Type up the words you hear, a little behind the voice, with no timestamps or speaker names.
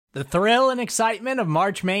The thrill and excitement of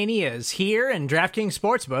March Mania is here, and DraftKings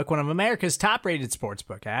Sportsbook, one of America's top-rated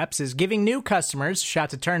sportsbook apps, is giving new customers a shot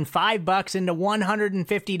to turn $5 into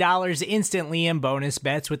 $150 instantly in bonus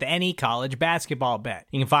bets with any college basketball bet.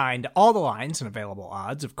 You can find all the lines and available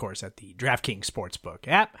odds, of course, at the DraftKings Sportsbook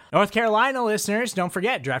app. North Carolina listeners, don't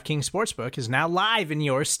forget, DraftKings Sportsbook is now live in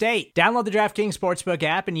your state. Download the DraftKings Sportsbook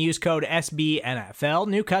app and use code SBNFL.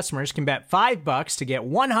 New customers can bet $5 to get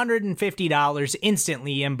 $150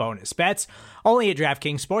 instantly in bonus bets, only at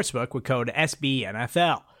DraftKings Sportsbook with code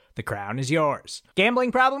SBNFL. The crown is yours.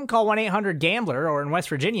 Gambling problem? Call 1-800-GAMBLER, or in West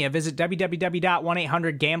Virginia, visit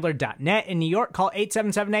www.1800gambler.net. In New York, call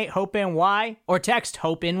 877-8-HOPE-NY or text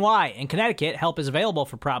HOPE-NY. In Connecticut, help is available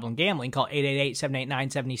for problem gambling. Call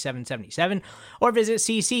 888-789-7777 or visit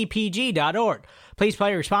ccpg.org. Please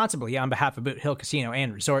play responsibly on behalf of Boot Hill Casino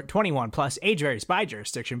and Resort. 21 plus, age varies by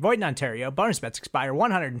jurisdiction. Void in Ontario. Bonus bets expire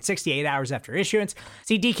 168 hours after issuance.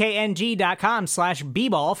 See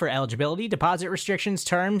dkng.com/bball for eligibility, deposit restrictions,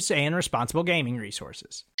 terms, and responsible gaming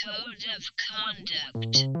resources. Code of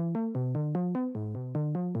conduct.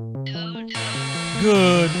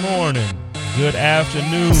 Good morning, good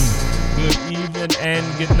afternoon, good evening, and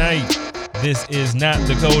good night. This is not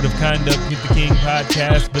the Code of Conduct with the King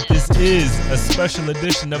podcast, but this is a special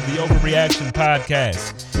edition of the Overreaction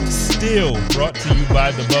podcast, still brought to you by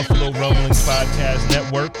the Buffalo Rumblings Podcast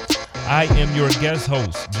Network. I am your guest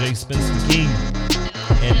host, Jay Spence the King,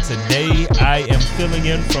 and today I am filling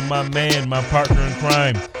in from my man, my partner in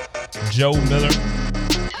crime, Joe Miller.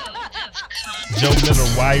 Joe Miller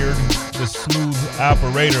Wired, the smooth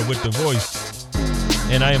operator with the voice.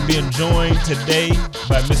 And I am being joined today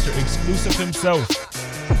by Mr. Exclusive himself,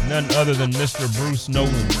 none other than Mr. Bruce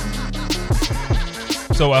Nolan.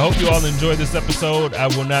 So I hope you all enjoy this episode. I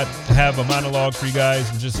will not have a monologue for you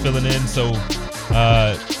guys. We're just filling in. So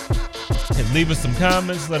leave us some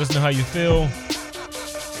comments. Let us know how you feel.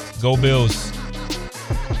 Go Bills.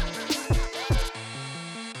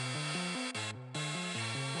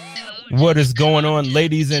 What is going on,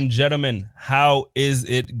 ladies and gentlemen? How is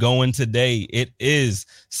it going today? It is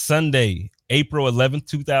Sunday, April 11th,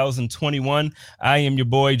 2021. I am your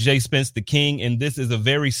boy, Jay Spence the King, and this is a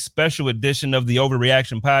very special edition of the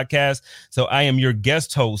Overreaction podcast. So I am your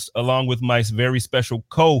guest host, along with my very special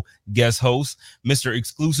co-guest host, Mr.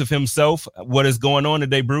 Exclusive himself. What is going on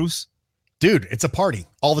today, Bruce? Dude, it's a party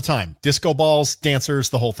all the time. Disco balls, dancers,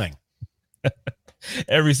 the whole thing.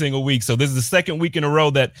 Every single week. So this is the second week in a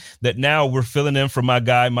row that now we're filling in for my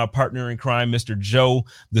guy, my partner in crime, Mr. Joe,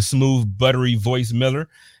 the smooth, buttery voice Miller.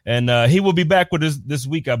 And he will be back with us this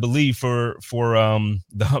week, I believe, for the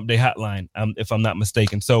Hump Day Hotline, if I'm not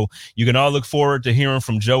mistaken. So you can all look forward to hearing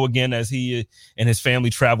from Joe again as he and his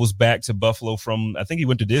family travels back to Buffalo from, I think he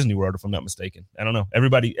went to Disney World, if I'm not mistaken. I don't know.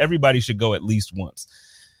 Everybody should go at least once.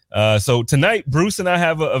 So tonight, Bruce and I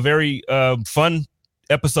have a very fun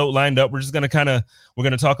episode lined up. We're just going to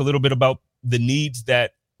talk a little bit about the needs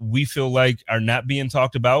that we feel like are not being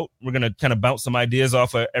talked about. We're going to kind of bounce some ideas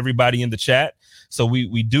off of everybody in the chat. So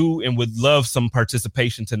we do and would love some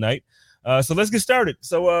participation tonight. So let's get started.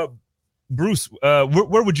 So Bruce,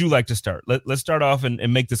 where would you like to start? Let's start off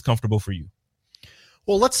and make this comfortable for you.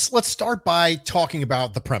 Well, let's start by talking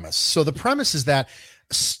about the premise. So the premise is that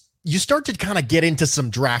you start to kind of get into some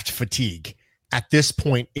draft fatigue at this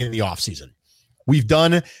point in the offseason. We've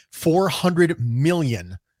done 400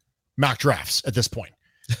 million mock drafts at this point,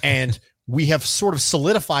 and we have sort of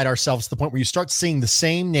solidified ourselves to the point where you start seeing the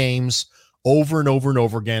same names over and over and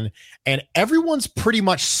over again, and everyone's pretty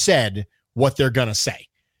much said what they're going to say,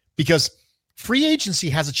 because free agency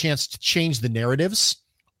has a chance to change the narratives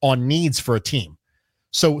on needs for a team.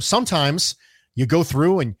 So sometimes you go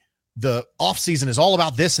through and the offseason is all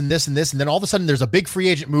about this and this and this, and then all of a sudden there's a big free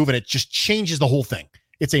agent move and it just changes the whole thing.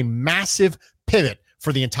 It's a massive pivot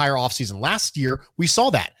for the entire offseason. Last year, we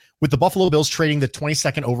saw that with the Buffalo Bills trading the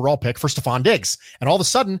 22nd overall pick for Stephon Diggs. And all of a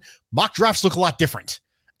sudden, mock drafts look a lot different.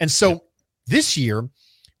 And so this year,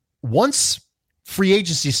 once free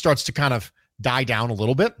agency starts to kind of die down a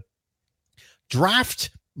little bit,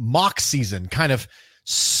 draft mock season kind of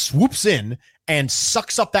swoops in and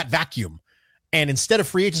sucks up that vacuum. And instead of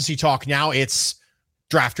free agency talk, now it's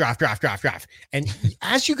draft. And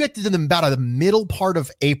as you get to about the middle part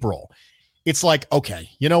of April, it's like, okay,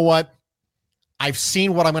 you know what? I've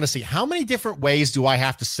seen what I'm going to see. How many different ways do I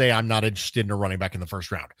have to say I'm not interested in a running back in the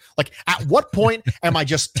first round? Like, at what point am I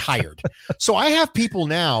just tired? So I have people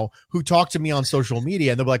now who talk to me on social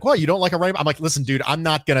media and they're like, well, you don't like a running back? I'm like, listen, dude, I'm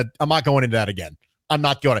not going into that again. I'm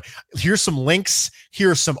not going to. Here's some links.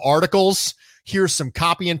 Here's some articles. Here's some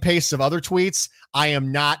copy and paste of other tweets. I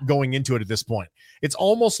am not going into it at this point. It's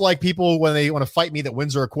almost like people when they want to fight me that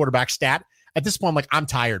wins are a quarterback stat. At this point, I'm like, I'm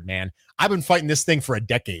tired, man. I've been fighting this thing for a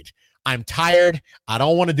decade. I'm tired. I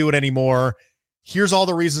don't want to do it anymore. Here's all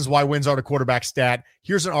the reasons why wins aren't a quarterback stat.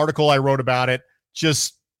 Here's an article I wrote about it.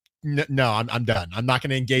 Just no, I'm done. I'm not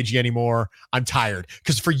going to engage you anymore. I'm tired.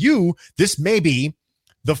 Because for you, this may be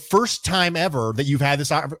the first time ever that you've had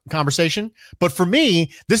this conversation. But for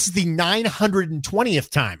me, this is the 920th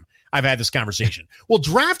time I've had this conversation. Well,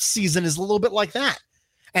 draft season is a little bit like that.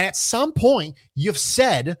 And at some point, you've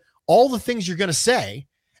said all the things you're going to say,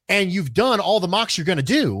 and you've done all the mocks you're going to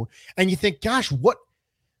do. And you think, gosh, what?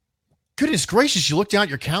 Goodness gracious, you look down at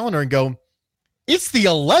your calendar and go, it's the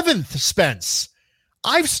 11th, Spence.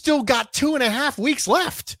 I've still got 2.5 weeks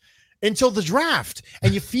left until the draft.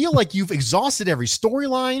 And you feel like you've exhausted every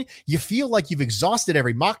storyline. You feel like you've exhausted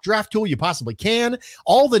every mock draft tool you possibly can.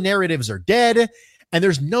 All the narratives are dead. And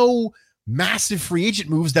there's no massive free agent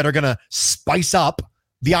moves that are going to spice up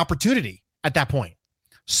the opportunity at that point.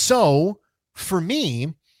 So for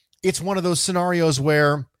me, it's one of those scenarios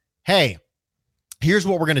where, hey, here's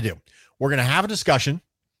what we're going to do. We're going to have a discussion,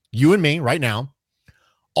 you and me right now,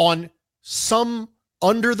 on some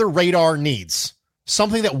under the radar needs,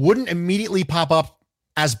 something that wouldn't immediately pop up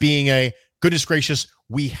as being a goodness gracious,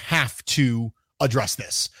 we have to address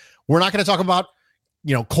this. We're not going to talk about,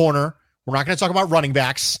 corner. We're not going to talk about running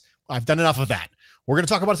backs. I've done enough of that. We're going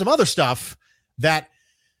to talk about some other stuff that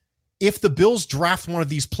if the Bills draft one of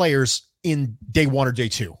these players in day 1 or day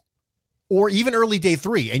 2, or even early day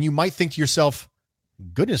 3, and you might think to yourself,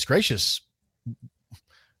 goodness gracious,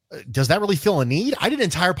 does that really fill a need? I did an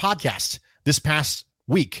entire podcast this past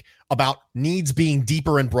week about needs being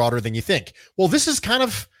deeper and broader than you think. Well, this is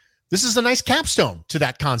a nice capstone to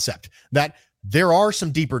that concept, that there are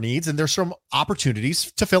some deeper needs and there's some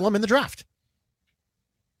opportunities to fill them in the draft.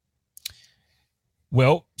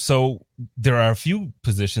 Well, so there are a few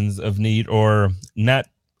positions of need, or not,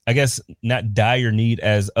 I guess, not dire need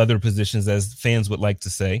as other positions, as fans would like to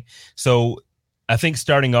say. So I think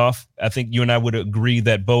starting off, I think you and I would agree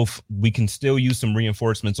that we can still use some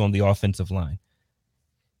reinforcements on the offensive line.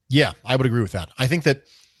 Yeah, I would agree with that. I think that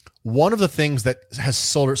one of the things that has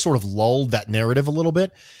sort of lulled that narrative a little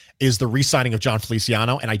bit is the re-signing of John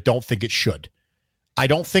Feliciano, and I don't think it should. I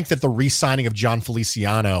don't think that the re-signing of John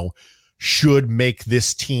Feliciano should make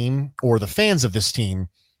this team or the fans of this team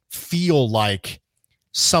feel like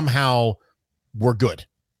somehow we're good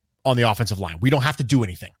on the offensive line. We don't have to do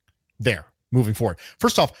anything there moving forward.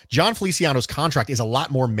 First off, John Feliciano's contract is a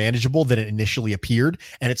lot more manageable than it initially appeared,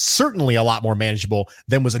 and it's certainly a lot more manageable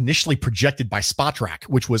than was initially projected by Spotrac,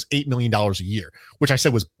 which was $8 million a year, which I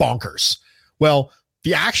said was bonkers. Well,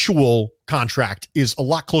 the actual contract is a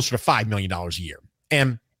lot closer to $5 million a year.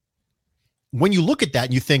 And when you look at that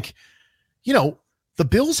and you think, the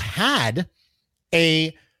Bills had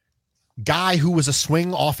a guy who was a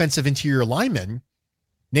swing offensive interior lineman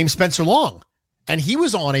named Spencer Long, and he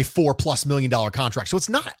was on a $4+ million contract. So it's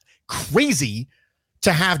not crazy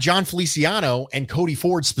to have John Feliciano and Cody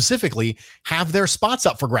Ford specifically have their spots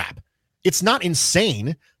up for grab. It's not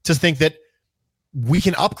insane to think that we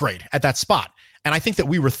can upgrade at that spot. And I think that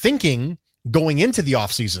we were thinking going into the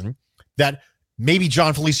offseason that maybe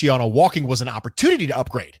John Feliciano walking was an opportunity to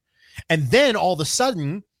upgrade. And then all of a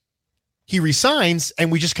sudden he resigns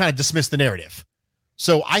and we just kind of dismiss the narrative.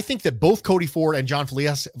 So I think that both Cody Ford and John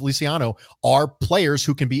Feliciano are players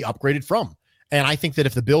who can be upgraded from. And I think that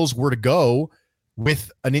if the Bills were to go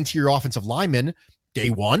with an interior offensive lineman day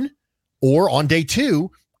 1 or on day 2,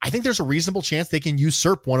 I think there's a reasonable chance they can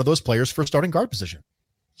usurp one of those players for a starting guard position.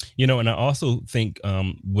 And I also think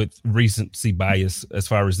with recency bias, as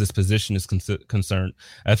far as this position is concerned,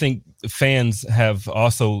 I think fans have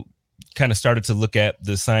also kind of started to look at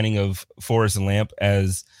the signing of Forrest Lamp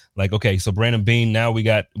as like, okay, so Brandon Beane, now we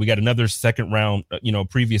got another second round,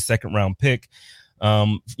 previous second round pick,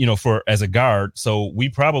 for as a guard. So we're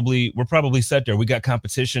probably set there. We got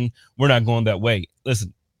competition. We're not going that way.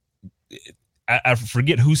 Listen, I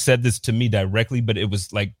forget who said this to me directly, but it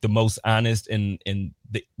was like the most honest and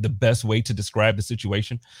the best way to describe the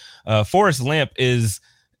situation. Forrest Lamp is,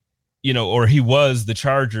 or he was the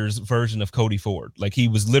Chargers version of Cody Ford. Like he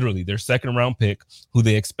was literally their second round pick who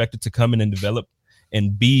they expected to come in and develop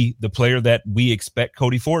and be the player that we expect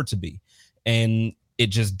Cody Ford to be. And it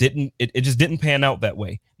just didn't pan out that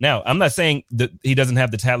way. Now, I'm not saying that he doesn't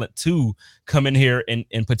have the talent to come in here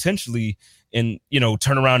and potentially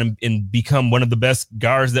turn around and become one of the best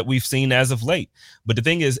guards that we've seen as of late. But the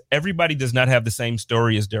thing is, everybody does not have the same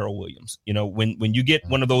story as Darrell Williams. When you get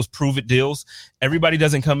one of those prove it deals, everybody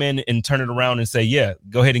doesn't come in and turn it around and say, yeah,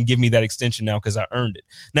 go ahead and give me that extension now because I earned it.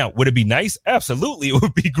 Now, would it be nice? Absolutely. It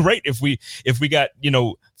would be great if we got,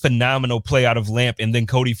 phenomenal play out of Lamp and then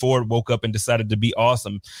Cody Ford woke up and decided to be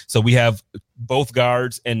awesome. So we have both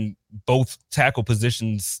guards and both tackle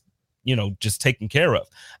positions just taken care of.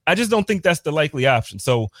 I just don't think that's the likely option.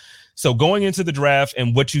 So going into the draft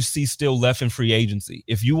and what you see still left in free agency,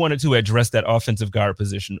 if you wanted to address that offensive guard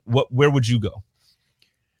position, where would you go?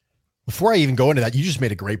 Before I even go into that, you just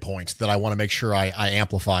made a great point that I want to make sure I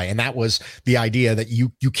amplify. And that was the idea that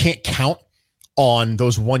you can't count on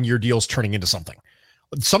those 1-year deals turning into something.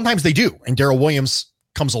 Sometimes they do. And Darrell Williams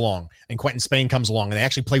comes along and Quentin Spain comes along and they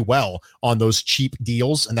actually play well on those cheap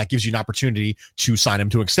deals. And that gives you an opportunity to sign him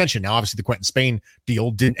to an extension. Now, obviously the Quentin Spain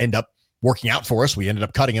deal didn't end up working out for us. We ended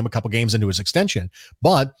up cutting him a couple games into his extension,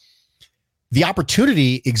 but the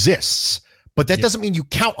opportunity exists, but that doesn't mean you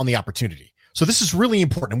count on the opportunity. So this is really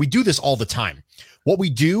important. And we do this all the time. What we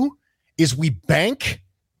do is we bank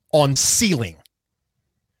on ceiling.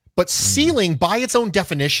 But ceiling by its own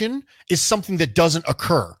definition is something that doesn't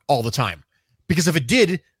occur all the time. Because if it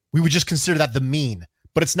did, we would just consider that the mean,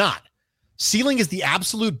 but it's not. Ceiling is the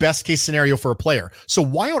absolute best case scenario for a player. So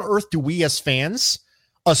why on earth do we as fans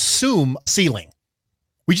assume ceiling?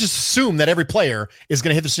 We just assume that every player is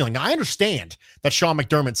going to hit the ceiling. Now, I understand that Sean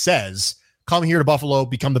McDermott says, come here to Buffalo,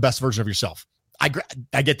 become the best version of yourself. I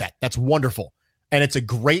get that. That's wonderful. And it's a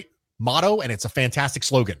great motto and it's a fantastic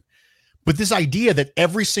slogan. But this idea that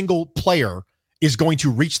every single player is going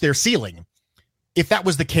to reach their ceiling, if that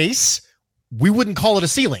was the case, we wouldn't call it a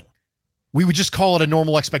ceiling. We would just call it a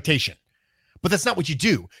normal expectation. But that's not what you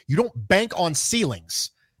do. You don't bank on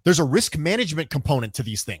ceilings. There's a risk management component to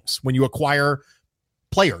these things. When you acquire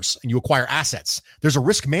players and you acquire assets, there's a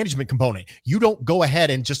risk management component. You don't go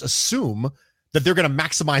ahead and just assume that they're going to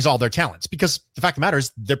maximize all their talents, because the fact of the matter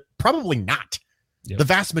is they're probably not. Yep. The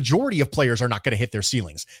vast majority of players are not going to hit their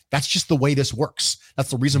ceilings. That's just the way this works.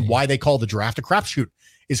 That's the reason why they call the draft a crapshoot,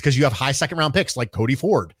 is because you have high second round picks like Cody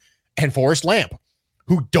Ford and Forrest Lamp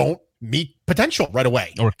who don't meet potential right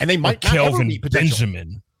away. And they might not ever meet potential.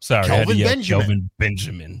 Benjamin. Sorry, Kelvin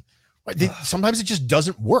Benjamin. Sometimes it just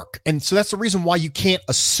doesn't work. And so that's the reason why you can't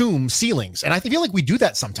assume ceilings. And I feel like we do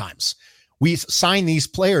that sometimes. We sign these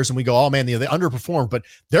players and we go, oh man, they underperformed, but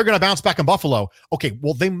they're going to bounce back in Buffalo. Okay,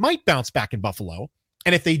 well, they might bounce back in Buffalo.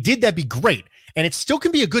 And if they did, that'd be great. And it still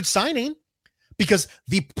can be a good signing because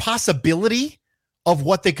the possibility of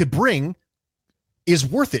what they could bring is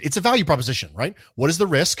worth it. It's a value proposition, right? What is the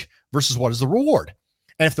risk versus what is the reward?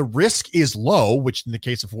 And if the risk is low, which in the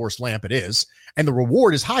case of Forrest Lamp it is, and the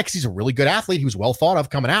reward is high because he's a really good athlete, he was well thought of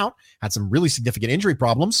coming out, had some really significant injury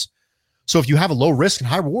problems. So if you have a low risk and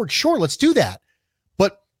high reward, sure, let's do that.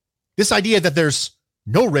 But this idea that there's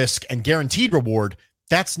no risk and guaranteed reward,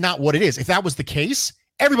 that's not what it is. If that was the case,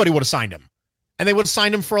 everybody would have signed him and they would have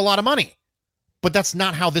signed him for a lot of money. But that's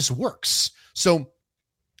not how this works. So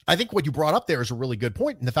I think what you brought up there is a really good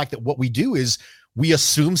point. And the fact that what we do is we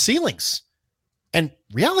assume ceilings. And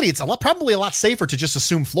reality, it's probably a lot safer to just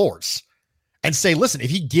assume floors and say, listen, if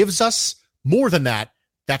he gives us more than that,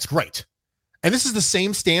 that's great. And this is the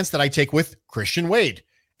same stance that I take with Christian Wade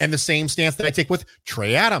and the same stance that I take with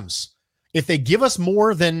Trey Adams. If they give us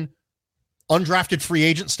more than undrafted free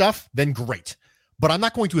agent stuff, then great. But I'm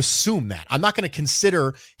not going to assume that. I'm not going to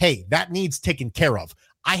consider, hey, that needs taken care of.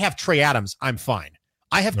 I have Trey Adams. I'm fine.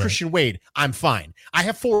 I have Christian Wade. I'm fine. I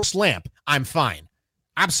have Forrest Lamp. I'm fine.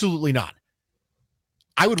 Absolutely not.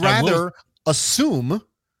 I would rather assume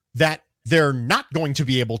that they're not going to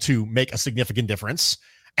be able to make a significant difference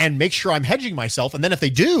and make sure I'm hedging myself. And then if they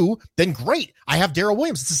do, then great. I have Darrell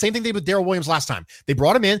Williams. It's the same thing they did with Darrell Williams last time. They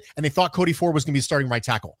brought him in and they thought Cody Ford was going to be starting right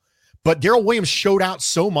tackle. But Darrell Williams showed out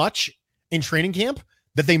so much in training camp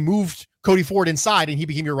that they moved Cody Ford inside and he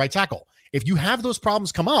became your right tackle. If you have those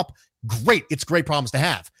problems come up, great. It's great problems to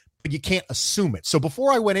have, but you can't assume it. So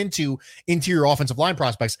before I went into interior offensive line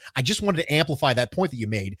prospects, I just wanted to amplify that point that you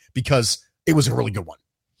made because it was a really good one.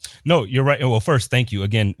 No, you're right. Well, first, thank you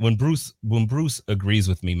again. When Bruce agrees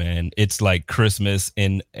with me, man, it's like Christmas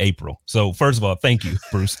in April. So first of all, thank you,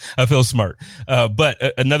 Bruce. I feel smart. But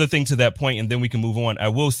another thing to that point, and then we can move on. I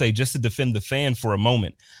will say, just to defend the fan for a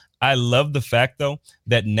moment, I love the fact, though,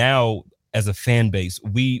 that now as a fan base,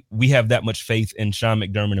 we have that much faith in Sean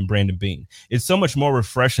McDermott and Brandon Beane. It's so much more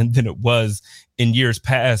refreshing than it was in years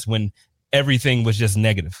past when everything was just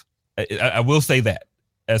negative. I will say that.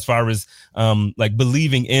 as far as like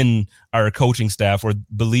believing in our coaching staff or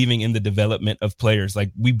believing in the development of players.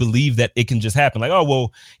 Like we believe that it can just happen. Like, oh,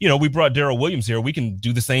 well, you know, we brought Darrell Williams here. We can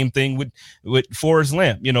do the same thing with Forrest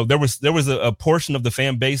Lamp. You know, there was a portion of the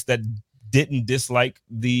fan base that didn't dislike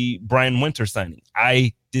the Brian Winters signing.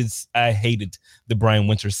 I hated the Brian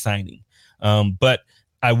Winters signing. But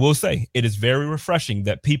I will say it is very refreshing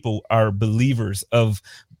that people are believers of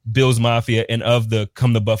Bills Mafia and of the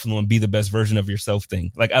come to Buffalo and be the best version of yourself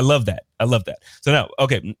thing. Like, I love that. So now,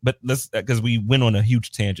 okay, but let's, because we went on a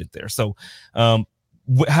huge tangent there. So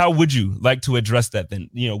how would you like to address that then?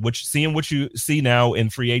 You know, seeing what you see now in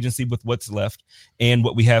free agency with what's left and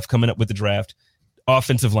what we have coming up with the draft,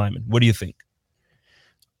 offensive lineman, what do you think?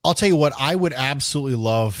 I'll tell you what, I would absolutely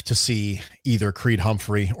love to see either Creed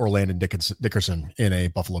Humphrey or Landon Dickerson in a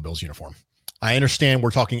Buffalo Bills uniform. I understand we're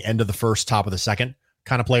talking end of the first, top of the second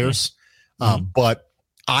kind of players. But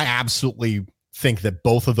I absolutely think that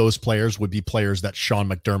both of those players would be players that Sean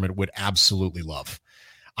McDermott would absolutely love.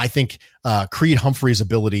 I think Creed Humphrey's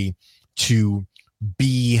ability to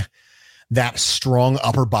be that strong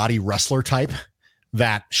upper body wrestler type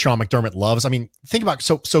that Sean McDermott loves. I mean, think about,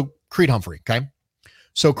 so Creed Humphrey. Okay.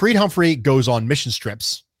 So Creed Humphrey goes on mission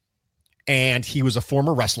trips and he was a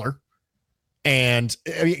former wrestler. And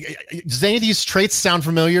I mean, does any of these traits sound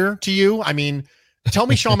familiar to you? I mean, tell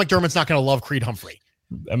me Sean McDermott's not going to love Creed Humphrey.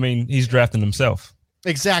 I mean, he's drafting himself.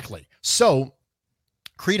 Exactly. So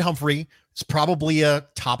Creed Humphrey is probably a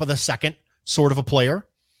top of the second sort of a player.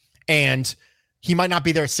 And he might not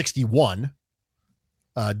be there at 61.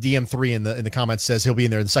 DM3 in the comments says he'll be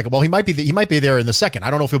in there in the second. Well, he might be there in the second.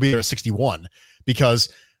 I don't know if he'll be there at 61, because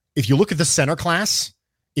if you look at the center class,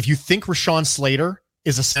 if you think Rashawn Slater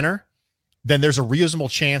is a center, then there's a reasonable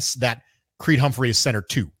chance that Creed Humphrey is center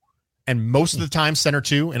 2. And most of the time, center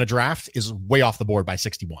 2 in a draft is way off the board by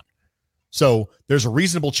 61. So there's a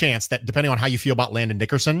reasonable chance that, depending on how you feel about Landon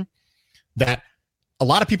Dickerson, that a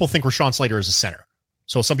lot of people think Rashawn Slater is a center.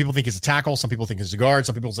 So some people think he's a tackle, some people think he's a guard,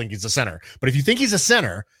 some people think he's a center. But if you think he's a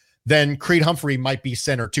center, then Creed Humphrey might be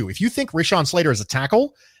center 2. If you think Rashawn Slater is a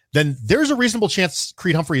tackle, then there's a reasonable chance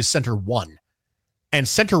Creed Humphrey is center 1. And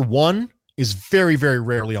center 1 is very, very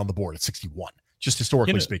rarely on the board at 61, just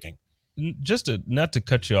historically speaking. Just not to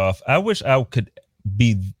cut you off, I wish I could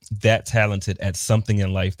be that talented at something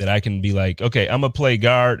in life that I can be like, okay, I'm gonna play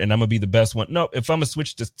guard and I'm gonna be the best one. No, if I'm gonna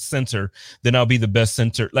switch to center, then I'll be the best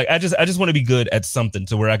center. Like I just want to be good at something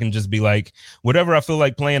to where I can just be like, whatever I feel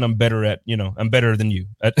like playing, I'm better at. You know, I'm better than you.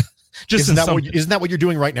 Just isn't that what you're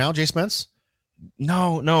doing right now, Jay Spence?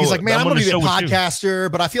 No. He's like, man, I'm going to be a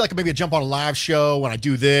podcaster, but I feel like maybe I jump on a live show when I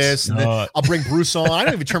do this, and then I'll bring Bruce on. I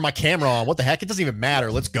don't even turn my camera on. What the heck? It doesn't even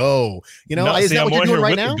matter. Let's go. You know, is that what you're doing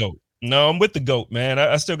right now? No, I'm with the GOAT, man.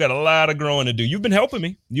 I still got a lot of growing to do. You've been helping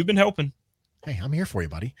me. Hey, I'm here for you,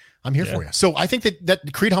 buddy. I'm here for you. So I think that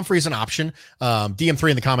Creed Humphrey is an option. DM3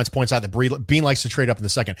 in the comments points out that Bean likes to trade up in the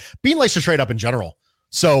second. Bean likes to trade up in general.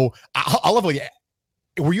 So I'll level you.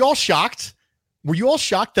 Were you all shocked? Were you all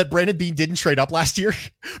shocked that Brandon Bean didn't trade up last year?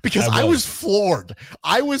 Because I was floored.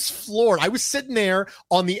 I was sitting there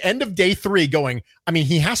on the end of day 3 going, I mean,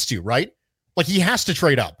 he has to, right? Like he has to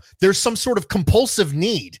trade up. There's some sort of compulsive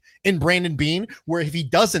need in Brandon Bean where if he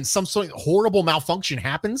doesn't, some sort of horrible malfunction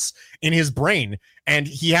happens in his brain and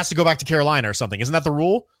he has to go back to Carolina or something. Isn't that the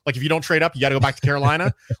rule? Like if you don't trade up, you got to go back to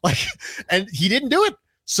Carolina. And he didn't do it.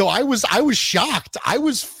 So I was shocked. I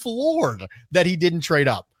was floored that he didn't trade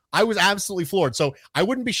up. I was absolutely floored. So I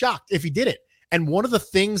wouldn't be shocked if he did it. And one of the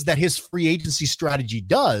things that his free agency strategy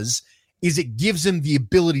does is it gives him the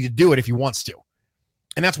ability to do it if he wants to.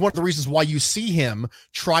 And that's one of the reasons why you see him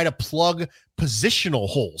try to plug positional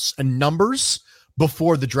holes and numbers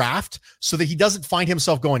before the draft so that he doesn't find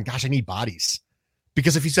himself going, gosh, I need bodies.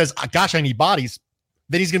 Because if he says, gosh, I need bodies,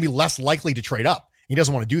 then he's going to be less likely to trade up. He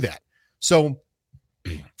doesn't want to do that. So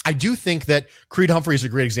I do think that Creed Humphrey is a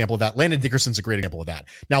great example of that. Landon Dickerson's a great example of that.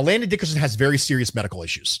 Now, Landon Dickerson has very serious medical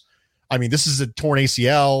issues. I mean, this is a torn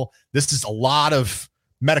ACL. This is a lot of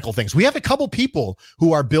medical things. We have a couple people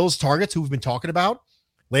who are Bills targets who we've been talking about.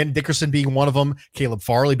 Landon Dickerson being one of them, Caleb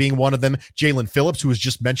Farley being one of them, Jalen Phillips, who was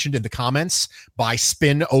just mentioned in the comments by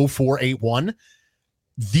Spin0481.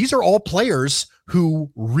 These are all players who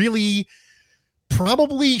really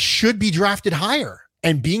probably should be drafted higher.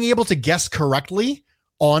 And being able to guess correctly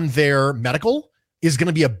on their medical is going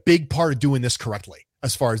to be a big part of doing this correctly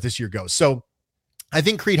as far as this year goes. So I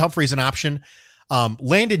think Creed Humphrey is an option.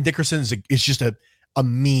 Landon Dickerson is just a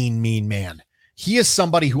mean man. He is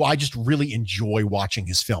somebody who I just really enjoy watching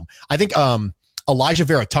his film. I think Elijah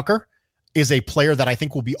Vera Tucker is a player that I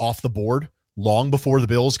think will be off the board long before the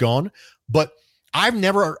Bills gone. But I'm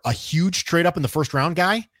never a huge trade up in the first round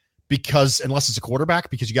guy because unless it's a quarterback,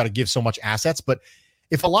 because you got to give so much assets. But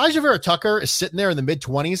if Elijah Vera Tucker is sitting there in the mid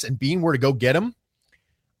 20s and Bean were to go get him,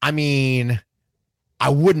 I mean, I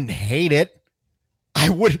wouldn't hate it. I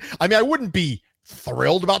wouldn't be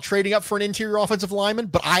thrilled about trading up for an interior offensive lineman,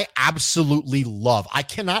 but I absolutely I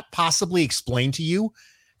cannot possibly explain to you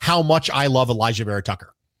how much I love Elijah Vera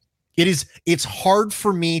Tucker. It's hard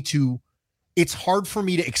for me to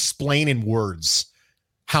explain in words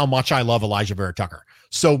how much I love Elijah Vera Tucker.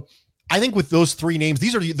 So I think with those three names,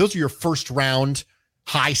 those are your first round,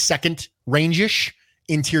 high second range-ish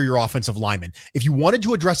interior offensive linemen. If you wanted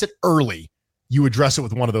to address it early, you address it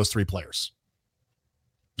with one of those three players.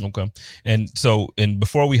 Okay. And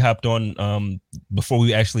before we hopped on, before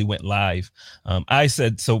we actually went live, I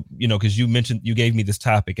said, so, because you gave me this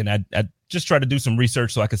topic and I just tried to do some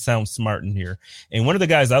research so I could sound smart in here. And one of the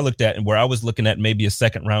guys I looked at and where I was looking at maybe a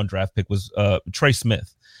second round draft pick was Trey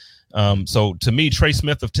Smith. So to me, Trey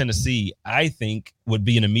Smith of Tennessee, I think would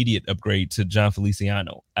be an immediate upgrade to John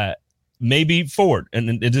Feliciano. Maybe forward.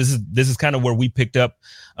 And this is kind of where we picked up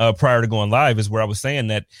prior to going live, is where I was saying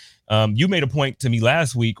that you made a point to me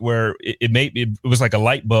last week where it was like a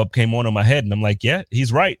light bulb came on in my head. And I'm like, yeah,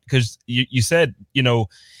 he's right. Because you said,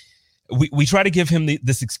 we try to give him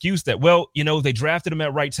this excuse that, well, they drafted him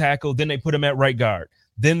at right tackle, then they put him at right guard.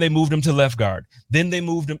 Then they moved him to left guard. Then they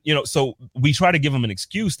moved him, so we try to give him an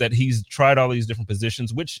excuse that he's tried all these different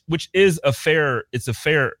positions, which is a fair,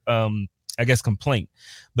 I guess, complaint.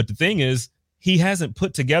 But the thing is, he hasn't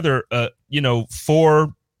put together a,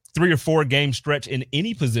 3 or 4 game stretch in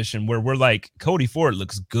any position where we're like, Cody Ford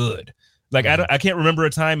looks good. Like, I can't remember a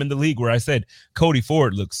time in the league where I said Cody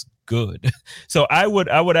Ford looks good. So I would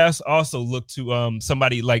also look to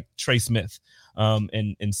somebody like Trey Smith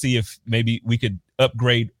and see if maybe we could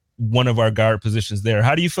upgrade one of our guard positions there.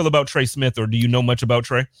 How do you feel about Trey Smith, or do you know much about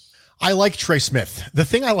Trey? I like Trey Smith. The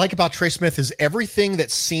thing I like about Trey Smith is everything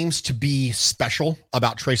that seems to be special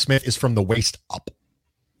about Trey Smith is from the waist up.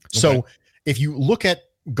 Okay. So if you look at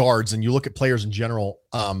guards and you look at players in general,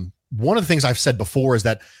 one of the things I've said before is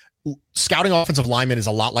that scouting offensive linemen is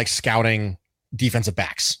a lot like scouting defensive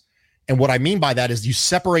backs. And what I mean by that is you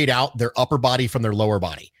separate out their upper body from their lower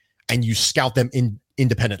body and you scout them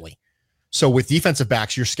independently. So with defensive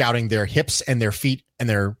backs, you're scouting their hips and their feet and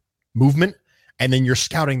their movement. And then you're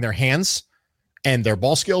scouting their hands and their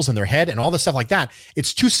ball skills and their head and all this stuff like that.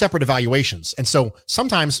 It's 2 separate evaluations. And so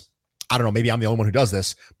sometimes, I don't know, maybe I'm the only one who does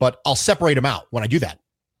this, but I'll separate them out when I do that.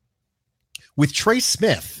 With Trey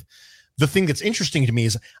Smith, the thing that's interesting to me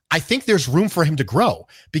is I think there's room for him to grow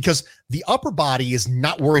because the upper body is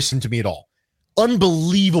not worrisome to me at all.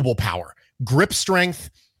 Unbelievable power, grip strength,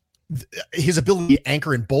 his ability to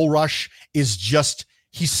anchor and bull rush is just,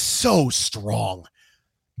 he's so strong,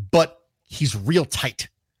 but he's real tight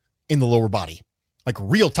in the lower body,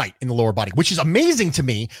 which is amazing to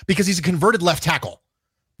me because he's a converted left tackle.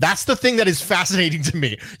 That's the thing that is fascinating to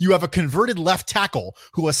me. You have a converted left tackle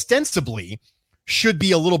who ostensibly should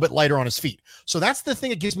be a little bit lighter on his feet. So that's the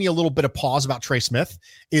thing that gives me a little bit of pause about Trey Smith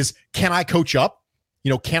is, can I coach up?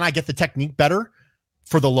 Can I get the technique better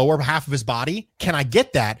for the lower half of his body? Can I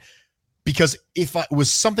get that? Because if it was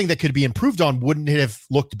something that could be improved on, wouldn't it have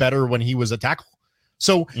looked better when he was a tackle?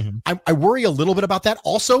 So I worry a little bit about that.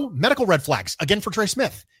 Also, medical red flags, again, for Trey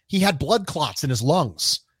Smith. He had blood clots in his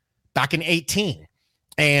lungs back in 2018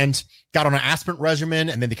 and got on an aspirin regimen,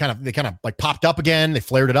 and then they kind of like popped up again. They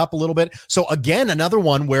flared it up a little bit. So again, another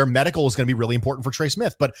one where medical is going to be really important for Trey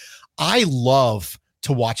Smith. But I love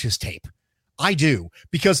to watch his tape. I do,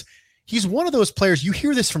 because he's one of those players. You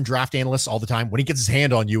hear this from draft analysts all the time. When he gets his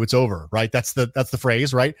hand on you, it's over, right? That's the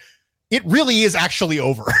phrase, right? It really is actually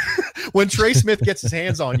over. When Trey Smith gets his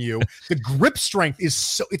hands on you, the grip strength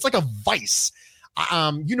is it's like a vice.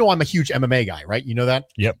 I'm a huge MMA guy, right? You know that?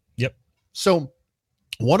 Yep. So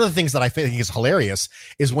one of the things that I think is hilarious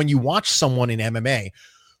is when you watch someone in MMA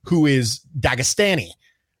who is Dagestani,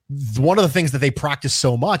 one of the things that they practice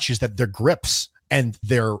so much is that their grips and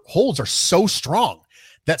their holds are so strong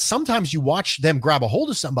that sometimes you watch them grab a hold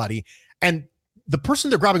of somebody and the person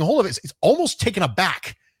they're grabbing a hold of is almost taken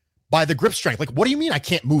aback by the grip strength. Like, what do you mean I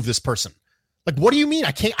can't move this person? Like, what do you mean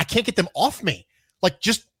I can't get them off me? Like,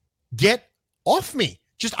 just get off me.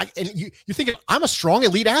 You're thinking, I'm a strong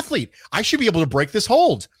elite athlete. I should be able to break this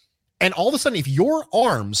hold. And all of a sudden, if your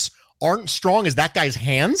arms aren't strong as that guy's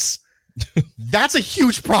hands, that's a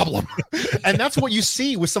huge problem. And that's what you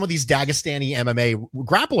see with some of these Dagestani MMA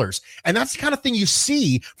grapplers. And that's the kind of thing you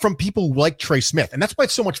see from people like Trey Smith. And that's why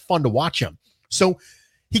it's so much fun to watch him. So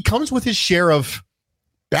he comes with his share of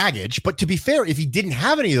baggage. But to be fair, if he didn't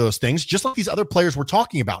have any of those things, just like these other players we're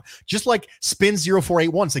talking about, just like Spin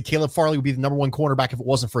 0481 said Caleb Farley would be the number one cornerback if it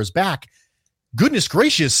wasn't for his back. Goodness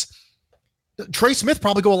gracious, Trey Smith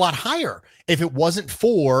probably go a lot higher if it wasn't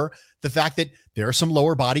for the fact that there are some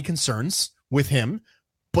lower body concerns with him.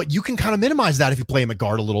 But you can kind of minimize that if you play him at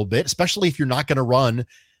guard a little bit, especially if you're not going to run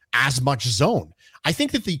as much zone. I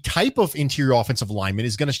think that the type of interior offensive lineman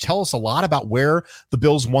is going to tell us a lot about where the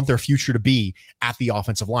Bills want their future to be at the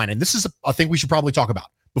offensive line. And this is a thing we should probably talk about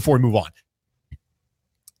before we move on.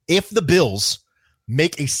 If the Bills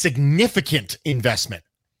make a significant investment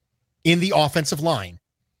in the offensive line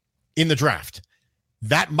in the draft,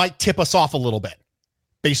 that might tip us off a little bit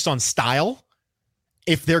based on style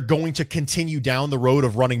if they're going to continue down the road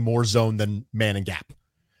of running more zone than man and gap.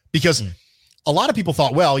 Because a lot of people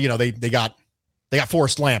thought, well, they got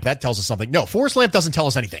Forrest Lamp. That tells us something. No, Forrest Lamp doesn't tell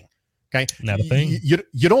us anything. Okay. Not a thing.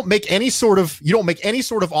 You don't make any sort of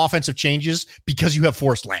offensive changes because you have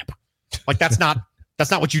Forrest Lamp. Like that's not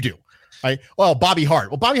what you do. Right. Well, Bobby Hart.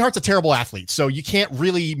 Well, Bobby Hart's a terrible athlete. So you can't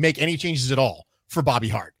really make any changes at all for Bobby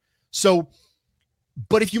Hart. So,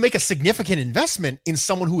 but if you make a significant investment in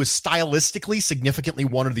someone who is stylistically significantly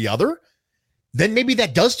one or the other, then maybe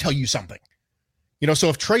that does tell you something. So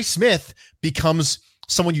if Trey Smith becomes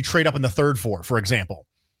someone you trade up in the third for example,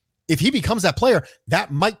 if he becomes that player,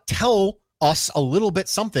 that might tell us a little bit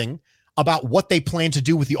something about what they plan to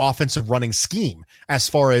do with the offensive running scheme as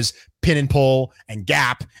far as pin and pull and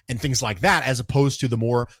gap and things like that, as opposed to the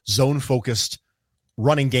more zone focused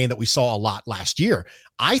running game that we saw a lot last year.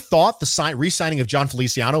 I thought the re-signing of John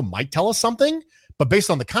Feliciano might tell us something, but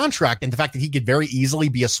based on the contract and the fact that he could very easily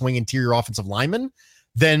be a swing interior offensive lineman,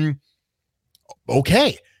 then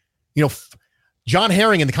okay. John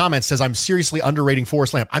Herring in the comments says, I'm seriously underrating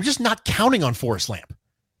Forrest Lamp. I'm just not counting on Forrest Lamp.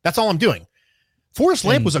 That's all I'm doing. Forrest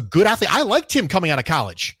Lamp was a good athlete. I liked him coming out of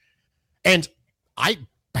college. And I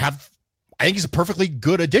think he's a perfectly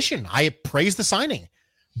good addition. I praise the signing.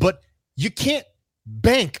 But you can't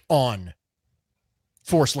bank on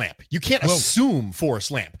Forrest Lamp. You can't assume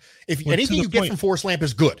Forrest Lamp. If anything you get from Forrest Lamp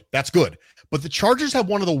is good, that's good. But the Chargers had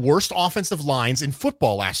one of the worst offensive lines in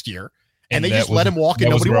football last year, and they just let him walk and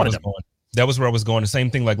nobody wanted him. That was where I was going. The same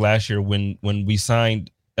thing like last year when we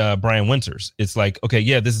signed Brian Winters. It's like, okay,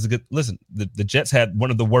 yeah, this is a good. Listen, the Jets had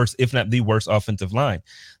one of the worst, if not the worst, offensive line.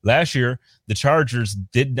 Last year, the Chargers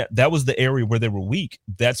that was the area where they were weak.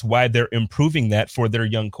 That's why they're improving that for their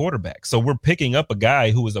young quarterback. So we're picking up a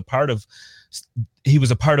guy who was a part of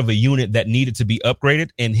a unit that needed to be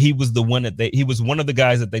upgraded, and he was one of the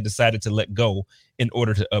guys that they decided to let go in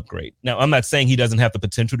order to upgrade. Now, I'm not saying he doesn't have the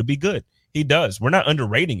potential to be good. He does. We're not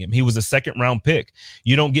underrating him. He was a second round pick.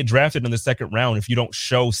 You don't get drafted in the second round if you don't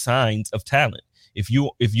show signs of talent. If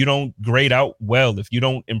you don't grade out well, if you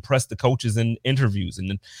don't impress the coaches in interviews,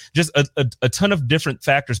 and just a ton of different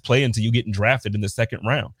factors play into you getting drafted in the second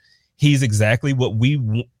round. He's exactly what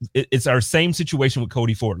it's our same situation with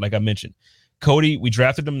Cody Ford. Like I mentioned, Cody, we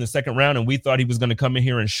drafted him in the second round and we thought he was going to come in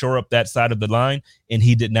here and shore up that side of the line, and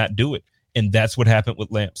he did not do it. And that's what happened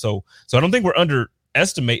with Lamp. So I don't think we're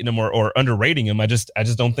underestimating him or underrating him. I just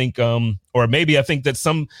don't think, or maybe I think that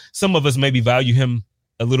some of us maybe value him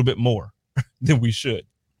a little bit more than we should.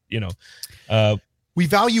 We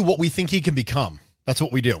value what we think he can become. That's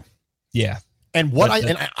what we do. Yeah. And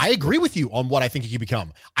I agree with you on what I think he can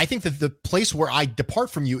become. I think that the place where I depart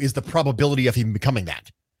from you is the probability of him becoming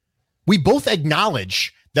that. We both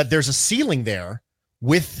acknowledge that there's a ceiling there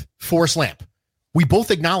with Forrest Lamp. We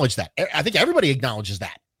both acknowledge that. I think everybody acknowledges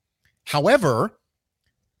that. However,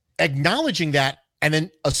 acknowledging that and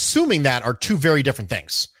then assuming that are two very different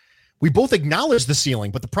things. We both acknowledge the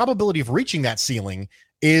ceiling, but the probability of reaching that ceiling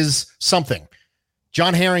is something.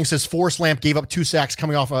 John Herring says Forrest Lamp gave up 2 sacks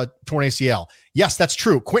coming off a torn ACL. Yes, that's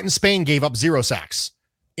true. Quentin Spain gave up 0 sacks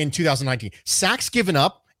in 2019. Sacks given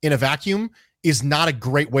up in a vacuum is not a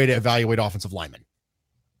great way to evaluate offensive linemen.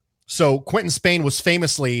 So Quentin Spain was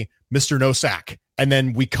famously Mr. No Sack, and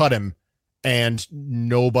then we cut him and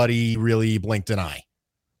nobody really blinked an eye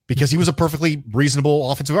because he was a perfectly reasonable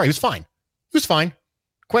offensive guard. He was fine. He was fine.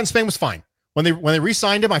 Quentin Spain was fine. When they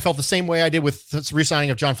re-signed him, I felt the same way I did with the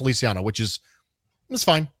re-signing of John Feliciano, which is, it's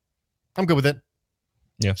fine. I'm good with it.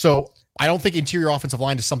 Yeah. So I don't think interior offensive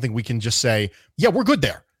line is something we can just say, yeah, we're good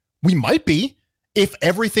there. We might be if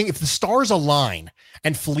the stars align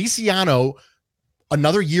and Feliciano,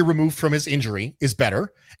 another year removed from his injury, is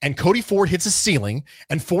better, and Cody Ford hits his ceiling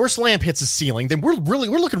and Forrest Lamp hits his ceiling, then we're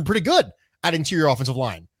looking pretty good at interior offensive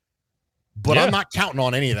line. But yeah. I'm not counting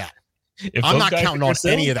on any of that. I'm not counting on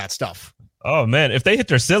any of that stuff. Oh man, if they hit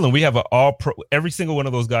their ceiling, we have an all pro. Every single one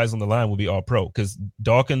of those guys on the line will be all pro because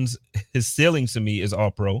Dawkins, his ceiling to me is all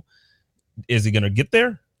pro. Is he going to get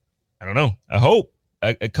there? I don't know. I hope.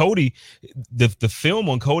 Cody, the film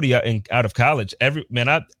on Cody out of college,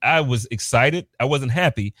 I was excited. I wasn't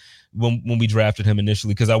happy when we drafted him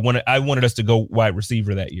initially because I wanted us to go wide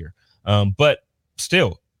receiver that year. But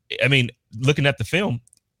still, I mean, looking at the film,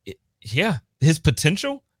 his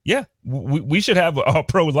potential. Yeah, we should have an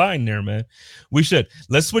all-pro line there, man. We should.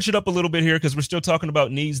 Let's switch it up a little bit here because we're still talking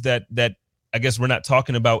about needs that I guess we're not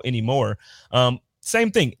talking about anymore.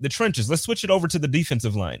 Same thing, the trenches. Let's switch it over to the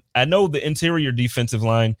defensive line. I know the interior defensive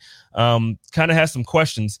line kind of has some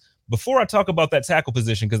questions. Before I talk about that tackle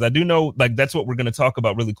position, because I do know like that's what we're going to talk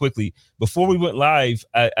about really quickly. Before we went live,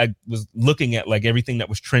 I was looking at like everything that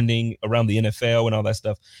was trending around the NFL and all that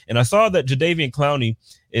stuff. And I saw that Jadeveon Clowney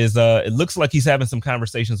is it looks like he's having some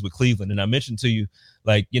conversations with Cleveland. And I mentioned to you,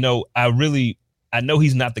 like, you know, I know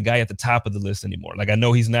he's not the guy at the top of the list anymore. Like I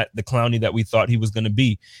know he's not the Clowney that we thought he was going to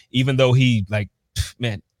be, even though he like,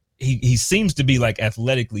 man, he seems to be like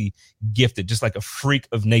athletically gifted, just like a freak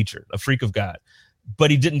of nature, a freak of God.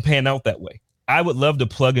 But he didn't pan out that way. I would love to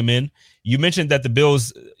plug him in. You mentioned that the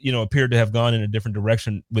Bills, you know, appeared to have gone in a different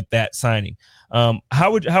direction with that signing.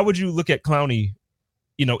 How would you look at Clowney,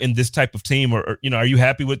 you know, in this type of team, or you know, are you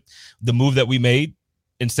happy with the move that we made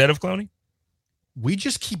instead of Clowney? We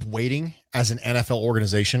just keep waiting as an NFL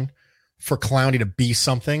organization for Clowney to be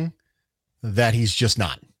something that he's just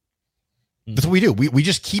not. That's what we do. We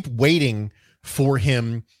just keep waiting for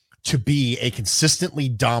him to be a consistently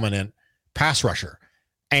dominant pass rusher.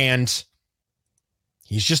 And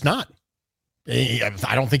he's just not.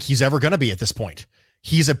 I don't think he's ever going to be at this point.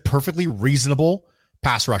 He's a perfectly reasonable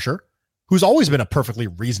pass rusher who's always been a perfectly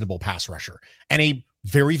reasonable pass rusher and a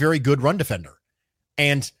very, very good run defender.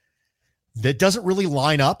 And that doesn't really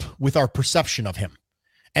line up with our perception of him.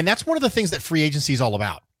 And that's one of the things that free agency is all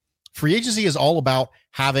about. Free agency is all about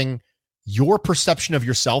having your perception of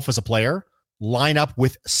yourself as a player line up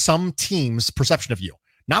with some team's perception of you.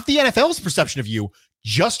 Not the NFL's perception of you,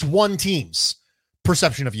 just one team's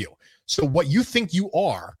perception of you. So what you think you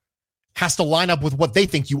are has to line up with what they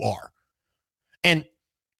think you are. And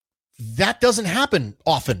that doesn't happen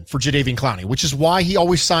often for Jadeveon Clowney, which is why he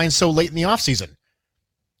always signs so late in the offseason.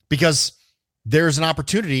 Because there's an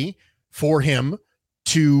opportunity for him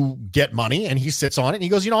to get money and he sits on it and he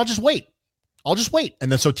goes, you know, I'll just wait.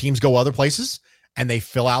 And then so teams go other places and they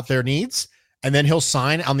fill out their needs. And then he'll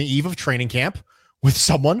sign on the eve of training camp with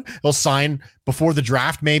someone. He'll sign before the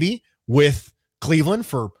draft, maybe with Cleveland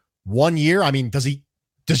for 1 year. I mean, does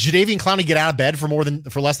Jadeveon Clowney get out of bed for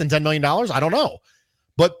less than $10 million? I don't know.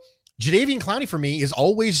 But Jadeveon Clowney for me is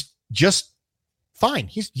always just fine.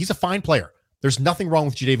 He's a fine player. There's nothing wrong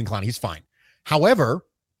with Jadeveon Clowney. He's fine. However,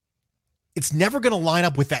 it's never going to line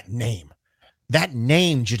up with that name. That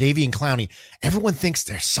name, Jadeveon Clowney, everyone thinks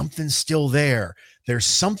there's something still there. There's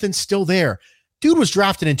something still there. Dude was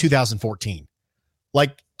drafted in 2014.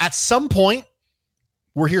 Like, at some point,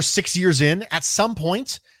 we're here 6 years in. At some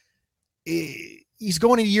point, he's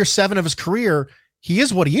going into year 7 of his career. He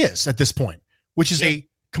is what he is at this point, which is a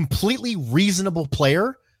completely reasonable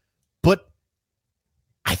player. But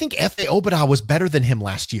I think Efe Obada was better than him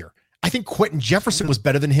last year. I think Quentin Jefferson was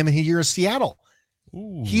better than him in a year of Seattle.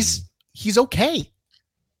 Ooh. He's okay.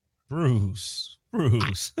 Bruce.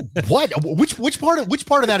 What? Which part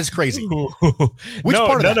of that is crazy?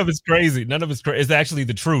 None of it's crazy. It's actually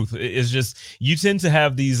the truth. It's just you tend to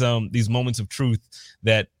have these moments of truth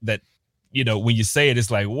that you know, when you say it, it's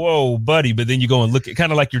like, whoa, buddy. But then you go and look at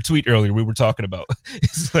kind of like your tweet earlier we were talking about.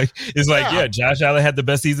 It's like, Josh Allen had the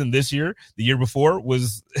best season this year. The year before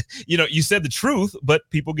was, you know, you said the truth, but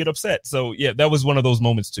people get upset. So yeah, that was one of those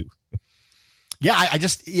moments too. Yeah,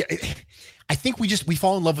 I think we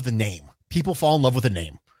fall in love with the name. People fall in love with the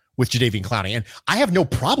name with Jadeveon Clowney. And I have no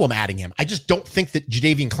problem adding him. I just don't think that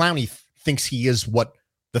Jadeveon Clowney thinks he is what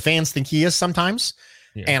the fans think he is sometimes.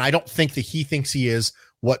 Yeah. And I don't think that he thinks he is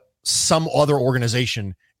what some other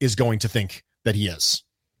organization is going to think that he is.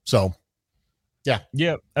 So, yeah.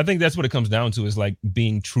 I think that's what it comes down to is like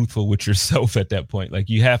being truthful with yourself at that point. Like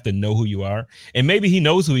you have to know who you are, and maybe he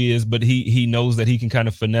knows who he is, but he knows that he can kind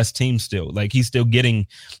of finesse teams still. Like he's still getting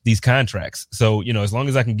these contracts. So, you know, as long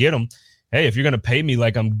as I can get them, hey, if you're going to pay me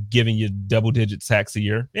like I'm giving you double-digit sacks a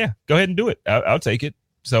year, yeah, go ahead and do it. I'll take it.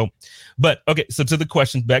 So, but okay. So to the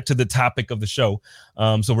question, back to the topic of the show.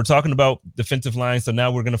 So we're talking about defensive line. So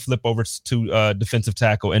now we're going to flip over to defensive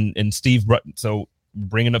tackle and Steve Brutton. So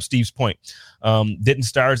bringing up Steve's point, didn't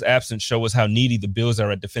Starr's absence show us how needy the Bills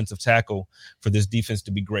are at defensive tackle for this defense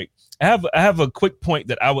to be great? I have a quick point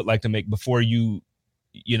that I would like to make before you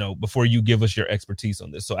before you give us your expertise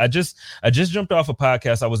on this. So I just jumped off a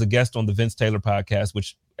podcast. I was a guest on the Vince Taylor podcast,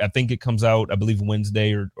 which I think it comes out, I believe,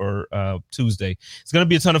 Wednesday or Tuesday. It's going to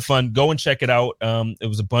be a ton of fun. Go and check it out. It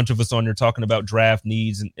was a bunch of us on there talking about draft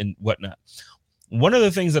needs and whatnot. One of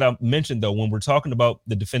the things that I mentioned, though, when we're talking about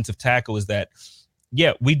the defensive tackle is that,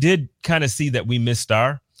 yeah, we did kind of see that we missed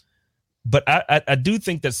Star, but I do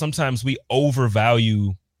think that sometimes we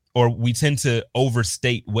overvalue or we tend to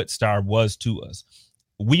overstate what Star was to us.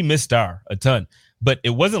 We missed Star a ton, but it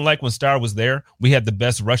wasn't like when Star was there, we had the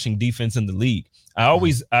best rushing defense in the league. I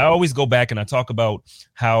always go back and I talk about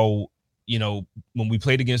how, when we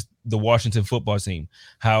played against the Washington football team,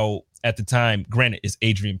 how at the time, granted, it's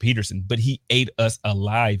Adrian Peterson, but he ate us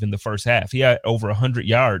alive in the first half. He had over 100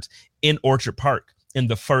 yards in Orchard Park in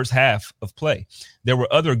the first half of play. There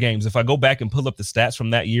were other games. If I go back and pull up the stats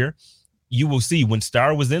from that year, you will see when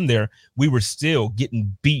Star was in there, we were still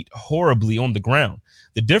getting beat horribly on the ground.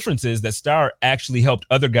 The difference is that Star actually helped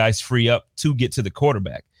other guys free up to get to the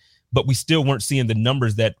quarterback, but we still weren't seeing the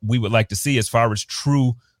numbers that we would like to see as far as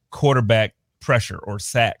true quarterback pressure or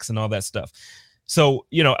sacks and all that stuff. So,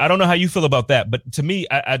 I don't know how you feel about that, but to me,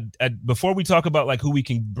 I before we talk about like who we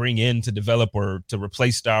can bring in to develop or to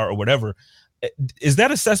replace Star or whatever, is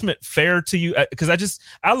that assessment fair to you? Because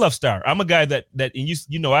I love Star. I'm a guy that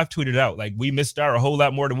and I've tweeted out like we miss Star a whole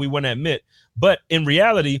lot more than we want to admit. But in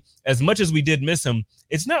reality, as much as we did miss him,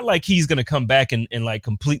 it's not like he's going to come back and like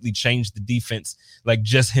completely change the defense, like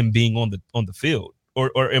just him being on the field.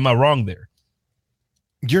 Or am I wrong there?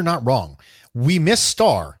 You're not wrong. We miss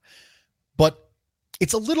Star, but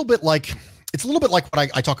it's a little bit like what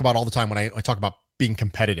I talk about all the time when I talk about being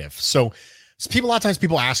competitive. So a lot of times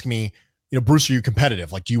people ask me, Bruce, are you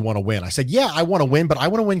competitive? Like, do you want to win? I said, yeah, I want to win, but I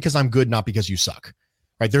want to win because I'm good, not because you suck.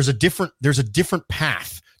 Right? There's a different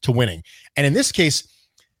path to winning. And in this case,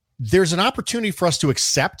 there's an opportunity for us to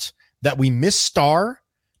accept that we miss Star,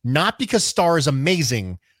 not because Star is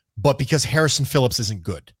amazing, but because Harrison Phillips isn't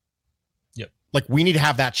good. Yep. Like, we need to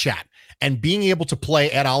have that chat. And being able to play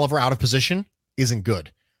Ed Oliver out of position isn't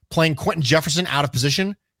good. Playing Quentin Jefferson out of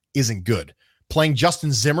position isn't good. Playing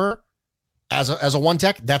Justin Zimmer as a one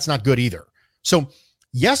tech, that's not good either. So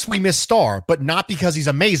yes, we miss Star, but not because he's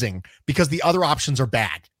amazing, because the other options are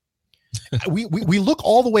bad. we look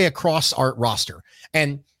all the way across our roster,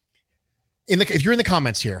 and if you're in the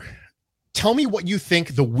comments here, tell me what you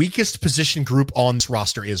think the weakest position group on this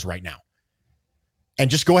roster is right now, and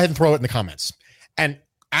just go ahead and throw it in the comments. And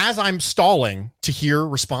as I'm stalling to hear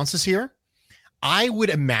responses here, I would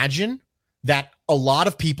imagine that a lot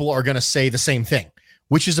of people are going to say the same thing,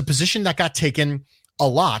 which is a position that got taken a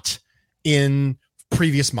lot in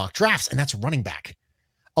previous mock drafts, and that's running back.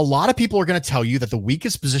 A lot of people are going to tell you that the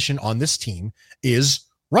weakest position on this team is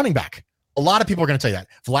running back. A lot of people are going to tell you that.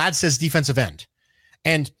 Vlad says defensive end.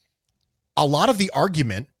 And a lot of the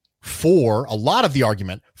argument for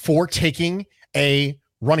taking a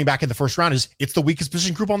running back in the first round is it's the weakest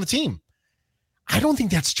position group on the team. I don't think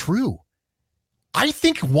that's true. I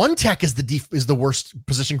think one tech is the worst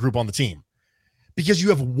position group on the team, because you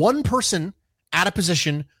have one person at a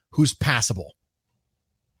position who's passable.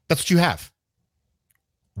 That's what you have.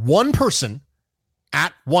 One person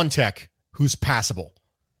at one tech who's passable,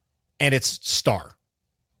 and it's Star.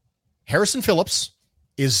 Harrison Phillips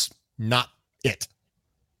is not it.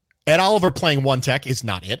 Ed Oliver playing one tech is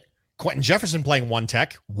not it. Quentin Jefferson playing one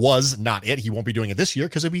tech was not it. He won't be doing it this year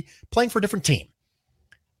because he'll be playing for a different team.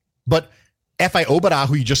 But F.I. Obada,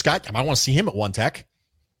 who you just got, I want to see him at one tech.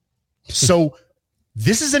 So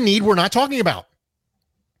this is a need we're not talking about.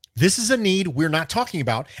 This is a need we're not talking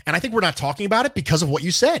about. And I think we're not talking about it because of what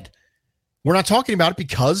you said. We're not talking about it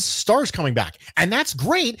because Star's coming back. And that's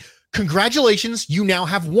great. Congratulations. You now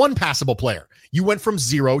have one passable player. You went from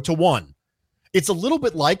 0 to 1. It's a little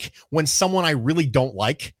bit like when someone I really don't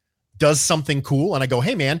like does something cool and I go,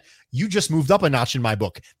 hey man, you just moved up a notch in my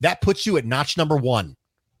book. That puts you at notch number 1.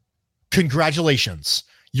 Congratulations.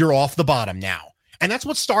 You're off the bottom now. And that's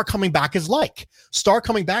what Star coming back is like. Star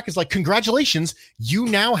coming back is like, congratulations, you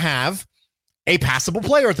now have a passable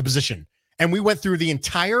player at the position. And we went through the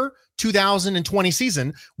entire 2020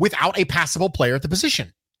 season without a passable player at the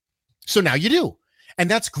position. So now you do. And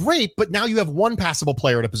that's great, but now you have one passable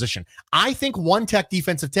player at a position. I think one tech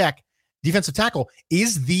defensive tackle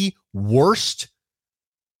is the worst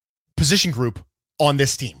position group on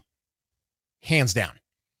this team. Hands down.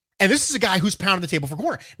 And this is a guy who's pounding the table for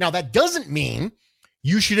corner. Now, that doesn't mean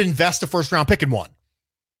you should invest a first-round pick in one.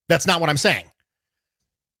 That's not what I'm saying.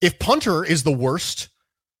 If punter is the worst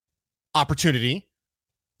opportunity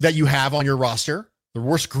that you have on your roster, the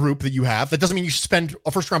worst group that you have, that doesn't mean you should spend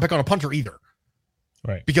a first-round pick on a punter either.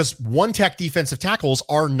 Right. Because one tech defensive tackles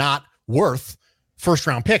are not worth first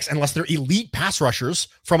round picks unless they're elite pass rushers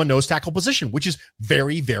from a nose tackle position, which is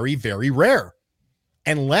very, very, very rare.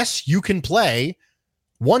 Unless you can play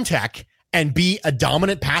one tech and be a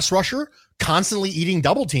dominant pass rusher, constantly eating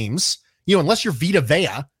double teams, unless you're Vita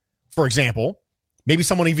Vea, for example, maybe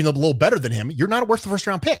someone even a little better than him, you're not worth the first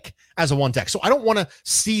round pick as a one tech. So I don't want to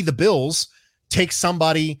see the Bills take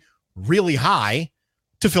somebody really high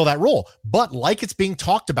to fill that role. But like it's being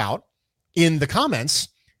talked about in the comments,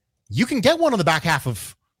 you can get one on the back half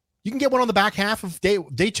of day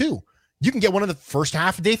 2. You can get one in the first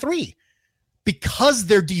half of day 3 because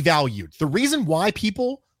they're devalued. The reason why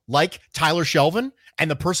people like Tyler Shelvin and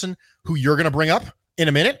the person who you're going to bring up in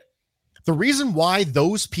a minute, the reason why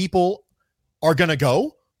those people are going to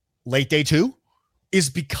go late day 2 is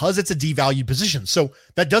because it's a devalued position. So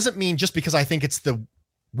that doesn't mean just because I think it's the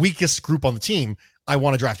weakest group on the team, I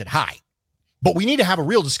want to draft it high. But we need to have a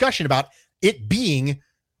real discussion about it being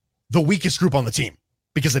the weakest group on the team,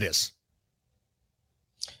 because it is.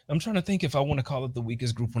 I'm trying to think if I want to call it the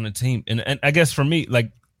weakest group on the team. And I guess for me,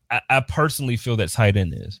 like I personally feel that tight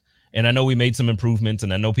end is. And I know we made some improvements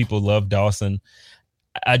and I know people love Dawson.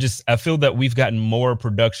 I feel that we've gotten more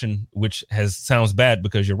production, which sounds bad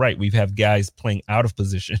because you're right. We've had guys playing out of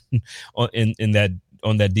position on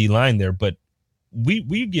that D line there, but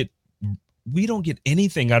we don't get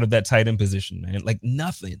anything out of that tight end position, man. Like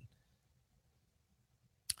nothing.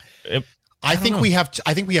 I think we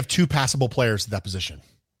have two passable players at that position.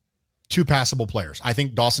 Two passable players. I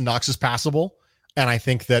think Dawson Knox is passable, and I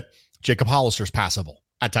think that Jacob Hollister is passable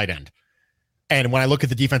at tight end. And when I look at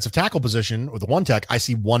the defensive tackle position or the one tech, I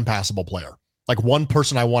see one passable player, like one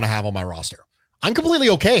person I want to have on my roster. I'm completely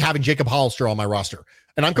okay having Jacob Hollister on my roster,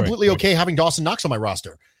 and I'm completely okay having Dawson Knox on my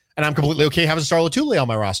roster, and I'm completely okay having Star Lotulelei on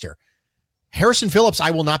my roster. Harrison Phillips,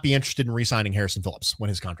 I will not be interested in re-signing Harrison Phillips when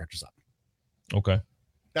his contract is up. Okay.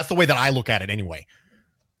 That's the way that I look at it anyway.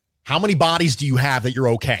 How many bodies do you have that you're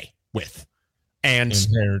okay with? And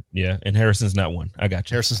Harrison's not one. I got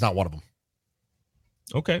you. Harrison's not one of them.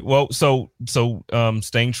 Okay. Well, so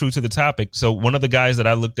staying true to the topic. So one of the guys that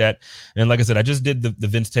I looked at, and like I said, I just did the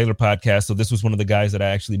Vince Taylor podcast. So this was one of the guys that I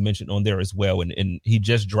actually mentioned on there as well. And he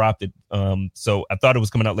just dropped it. So I thought it was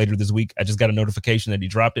coming out later this week. I just got a notification that he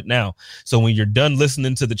dropped it now. So when you're done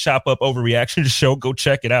listening to the Chop Up Overreaction show, go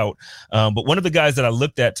check it out. But one of the guys that I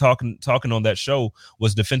looked at talking on that show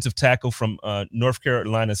was defensive tackle from North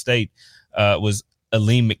Carolina State, was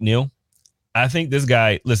Aleem McNeil. I think this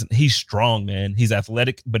guy, listen, he's strong, man. He's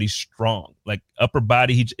athletic, but he's strong. Like upper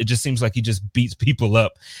body, it just seems like he just beats people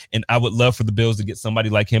up. And I would love for the Bills to get somebody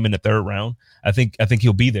like him in the 3rd round. I think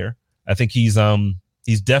he'll be there. I think he's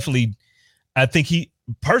definitely. I think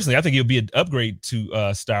he'll be an upgrade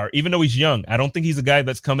to Star, even though he's young. I don't think he's a guy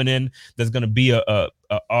that's coming in that's going to be a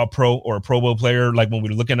all pro or a Pro Bowl player. Like when we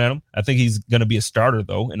were looking at him, I think he's going to be a starter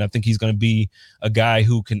though. And I think he's going to be a guy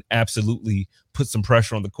who can absolutely put some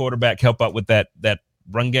pressure on the quarterback, help out with that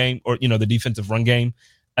run game or, the defensive run game.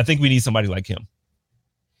 I think we need somebody like him.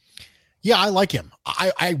 Yeah, I like him.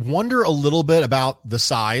 I wonder a little bit about the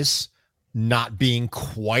size not being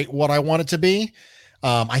quite what I want it to be.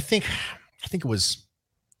 I think it was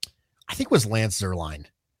Lance Zierlein.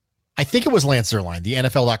 I think it was Lance Zierlein, the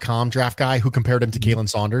NFL.com draft guy who compared him to Kalen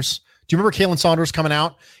Saunders. Do you remember Kalen Saunders coming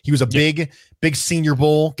out? He was a big Senior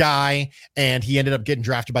Bowl guy, and he ended up getting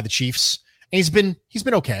drafted by the Chiefs. And he's been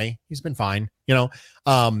okay. He's been fine.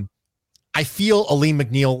 I feel Aleem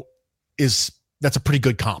McNeil that's a pretty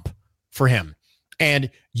good comp for him.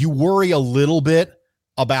 And you worry a little bit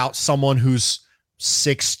about someone who's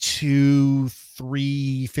 6'2",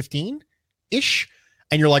 315 ish.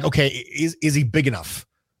 And you're like, okay, is he big enough?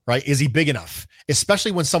 Right? Is he big enough?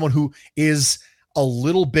 Especially when someone who is a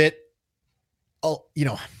little bit,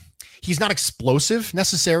 he's not explosive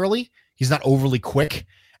necessarily. He's not overly quick.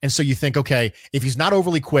 And so you think, okay, if he's not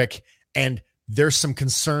overly quick and there's some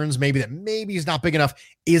concerns maybe he's not big enough,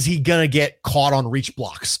 is he going to get caught on reach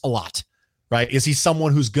blocks a lot? Right? Is he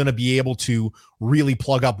someone who's going to be able to really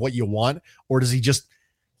plug up what you want? Or does he just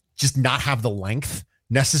not have the length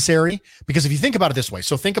necessary? Because if you think about it this way,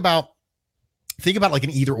 so think about like an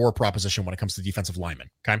either or proposition when it comes to defensive linemen.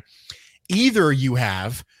 Okay. Either you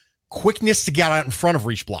have quickness to get out in front of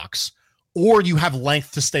reach blocks, or you have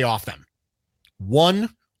length to stay off them. One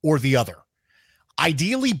or the other.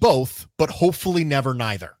 Ideally both, but hopefully never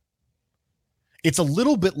neither. It's a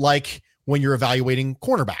little bit like when you're evaluating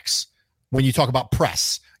cornerbacks. When you talk about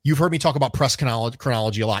press, you've heard me talk about press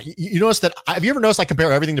chronology a lot. You notice that? Have you ever noticed I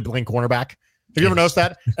compare everything to playing cornerback? Have you ever noticed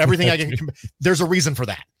that? Everything there's a reason for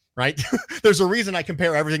that. right? There's a reason I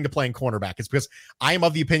compare everything to playing cornerback. It's because I am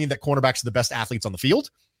of the opinion that cornerbacks are the best athletes on the field.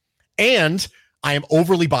 And I am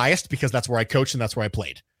overly biased because that's where I coached and that's where I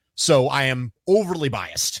played. So I am overly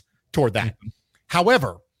biased toward that. Mm-hmm.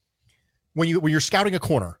 However, when you're scouting a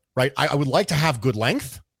corner, right, I would like to have good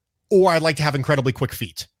length, or I'd like to have incredibly quick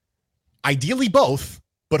feet. Ideally both,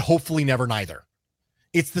 but hopefully never neither.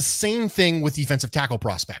 It's the same thing with defensive tackle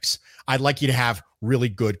prospects. I'd like you to have really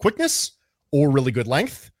good quickness or really good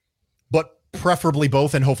length, but preferably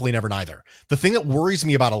both and hopefully never neither. The thing that worries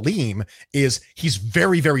me about Alim is he's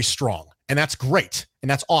very, very strong, and that's great, and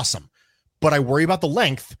that's awesome. But I worry about the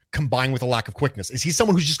length combined with the lack of quickness. Is he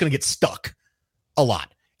someone who's just going to get stuck a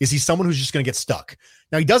lot? Is he someone who's just going to get stuck?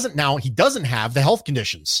 Now, he doesn't have the health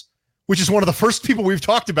conditions, which is one of the first people we've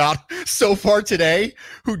talked about so far today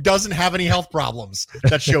who doesn't have any health problems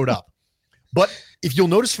that showed up. But if you'll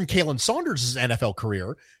notice from Kalen Saunders' NFL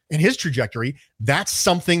career and his trajectory, that's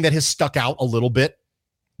something that has stuck out a little bit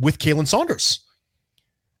with Kalen Saunders.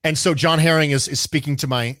 And so John Herring is speaking to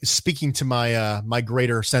my my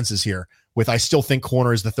greater senses here with, I still think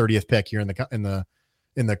corner is the 30th pick here in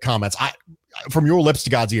the comments. From your lips to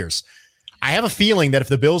God's ears. I have a feeling that if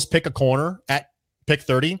the Bills pick a corner at pick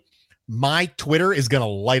 30, my Twitter is going to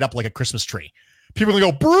light up like a Christmas tree. People are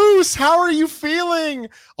going to go, Bruce, how are you feeling?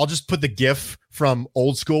 I'll just put the GIF from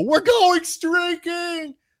old school. We're going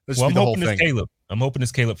streaking. I'm hoping it's Caleb. I'm hoping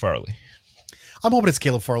it's Caleb Farley. I'm hoping it's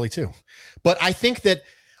Caleb Farley too. But I think that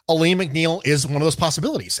Alim McNeill is one of those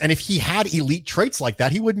possibilities. And if he had elite traits like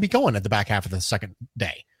that, he wouldn't be going at the back half of the second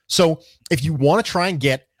day. So if you want to try and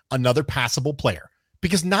get another passable player,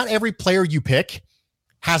 because not every player you pick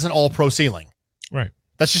has an all-pro ceiling. Right.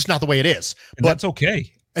 That's just not the way it is. But that's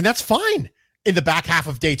okay. And that's fine in the back half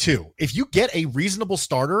of day 2. If you get a reasonable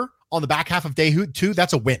starter on the back half of day 2,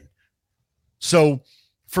 that's a win. So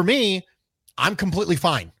for me, I'm completely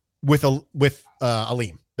fine with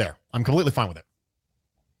Alim there. I'm completely fine with it.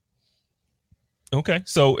 Okay,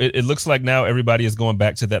 so it looks like now everybody is going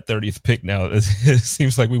back to that 30th pick now. It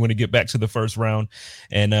seems like we want to get back to the first round,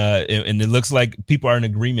 and it looks like people are in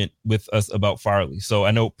agreement with us about Farley. So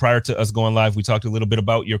I know prior to us going live, we talked a little bit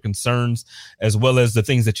about your concerns as well as the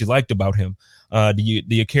things that you liked about him. Do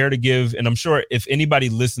you care to give? And I'm sure if anybody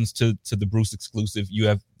listens to the Bruce exclusive,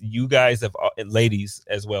 you guys have, ladies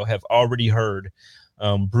as well, have already heard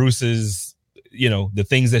Bruce's, the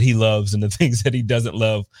things that he loves and the things that he doesn't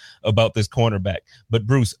love about this cornerback. But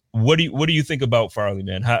Bruce, what do you think about Farley,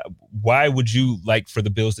 man? Why would you like for the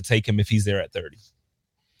Bills to take him if he's there at 30?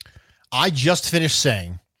 I just finished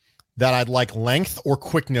saying that I'd like length or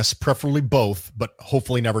quickness, preferably both, but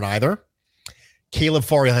hopefully never neither. Caleb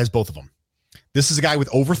Farley has both of them. This is a guy with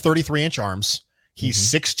over 33-inch arms. He's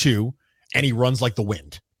 6'2", and he runs like the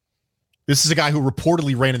wind. This is a guy who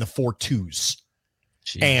reportedly ran in the 4.2s.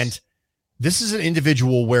 Jeez. And this is an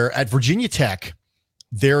individual where at Virginia Tech,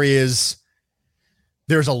 there's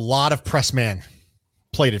a lot of press man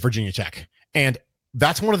played at Virginia Tech. And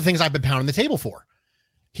that's one of the things I've been pounding the table for.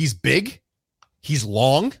 He's big, he's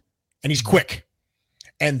long, and he's quick.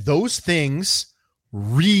 And those things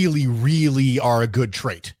really, really are a good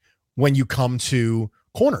trait when you come to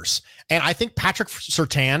corners. And I think Patrick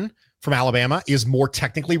Surtain from Alabama is more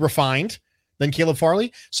technically refined than Caleb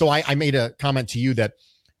Farley. So I made a comment to you that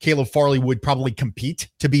Caleb Farley would probably compete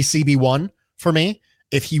to be CB1 for me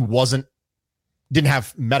if he didn't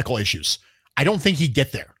have medical issues. I don't think he'd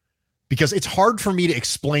get there because it's hard for me to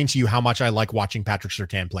explain to you how much I like watching Patrick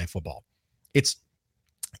Surtain play football. It's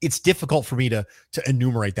difficult for me to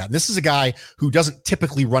enumerate that. And this is a guy who doesn't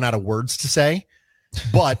typically run out of words to say,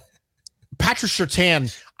 but Patrick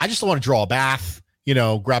Surtain, I just want to draw a bath,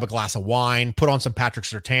 grab a glass of wine, put on some Patrick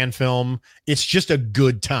Surtain film. It's just a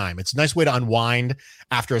good time. It's a nice way to unwind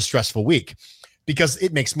after a stressful week because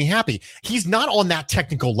it makes me happy. He's not on that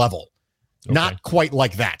technical level, not quite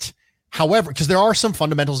like that. However, because there are some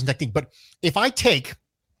fundamentals and technique, but if I take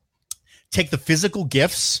the physical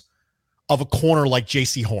gifts of a corner like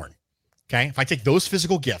JC Horn, okay, if I take those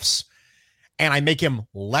physical gifts and I make him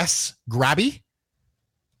less grabby,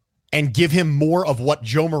 and give him more of what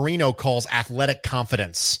Joe Marino calls athletic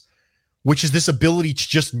confidence, which is this ability to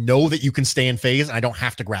just know that you can stay in phase and I don't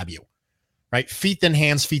have to grab you, right? Feet then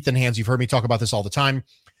hands. You've heard me talk about this all the time.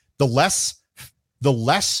 The less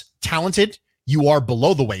talented you are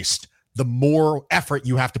below the waist, the more effort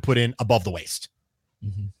you have to put in above the waist.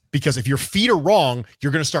 Mm-hmm. Because if your feet are wrong,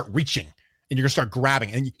 you're going to start reaching and you're going to start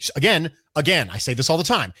grabbing. And again, I say this all the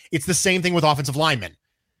time. It's the same thing with offensive linemen.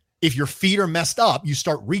 If your feet are messed up, you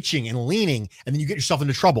start reaching and leaning, and then you get yourself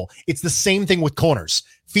into trouble. It's the same thing with corners.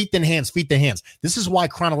 Feet then hands, feet then hands. This is why,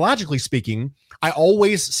 chronologically speaking, I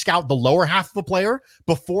always scout the lower half of a player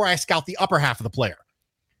before I scout the upper half of the player.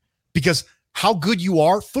 Because how good you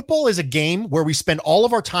are, football is a game where we spend all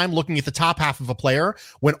of our time looking at the top half of a player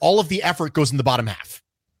when all of the effort goes in the bottom half.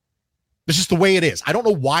 It's just the way it is. I don't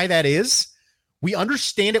know why that is. We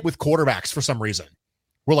understand it with quarterbacks for some reason.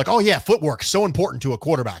 We're like, oh yeah, footwork, so important to a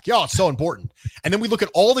quarterback. Yeah, it's so important. And then we look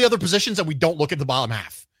at all the other positions and we don't look at the bottom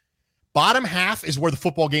half. Bottom half is where the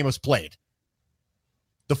football game is played.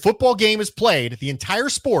 The football game is played, the entire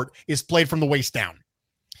sport is played from the waist down.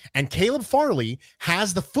 And Caleb Farley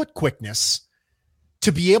has the foot quickness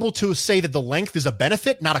to be able to say that the length is a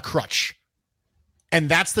benefit, not a crutch. And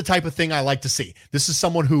that's the type of thing I like to see. This is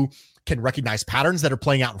someone who can recognize patterns that are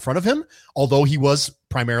playing out in front of him, although he was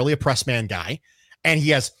primarily a press man guy. And he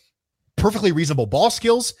has perfectly reasonable ball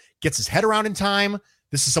skills, gets his head around in time.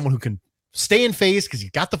 This is someone who can stay in phase because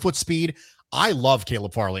he's got the foot speed. I love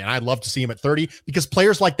Caleb Farley, and I'd love to see him at 30 because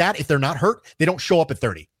players like that, if they're not hurt, they don't show up at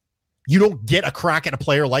 30. You don't get a crack at a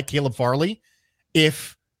player like Caleb Farley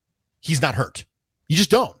if he's not hurt. You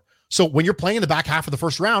just don't. So when you're playing in the back half of the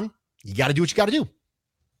first round, you got to do what you got to do.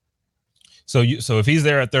 So if he's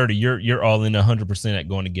there at 30, you're all in 100% at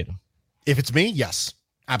going to get him. If it's me, yes,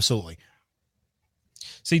 absolutely.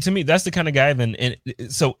 See, to me, that's the kind of guy then. And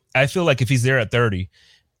so I feel like if he's there at 30,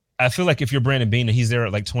 I feel like if you're Brandon Beane and he's there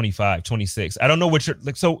at like 25, 26, I don't know what you're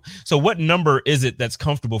like. So what number is it that's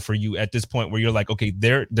comfortable for you at this point where you're like, okay,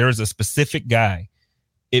 there's a specific guy.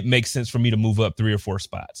 It makes sense for me to move up 3 or 4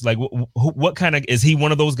 spots. Like what kind of, is he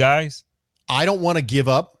one of those guys? I don't want to give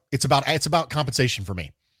up. It's about compensation for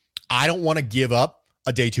me. I don't want to give up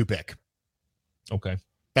a day 2 pick. Okay.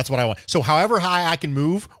 That's what I want. So however high I can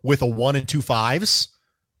move with a 1 and 2 5s,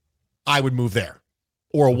 I would move there.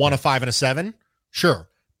 Or a 1, a 5, and a 7. Sure.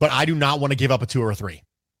 But I do not want to give up a 2 or a 3.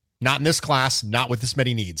 Not in this class, not with this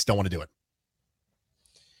many needs. Don't want to do it.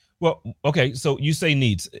 Well, okay. So you say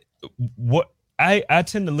needs. What I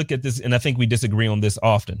tend to look at this, and I think we disagree on this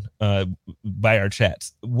often by our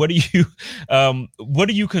chats. What do you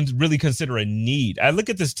really consider a need? I look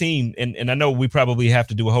at this team, and I know we probably have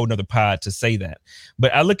to do a whole nother pod to say that,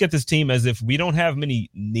 but I look at this team as if we don't have many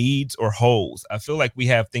needs or holes. I feel like we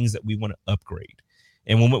have things that we want to upgrade.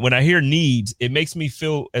 And when I hear needs, it makes me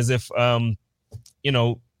feel as if, I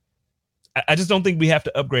just don't think we have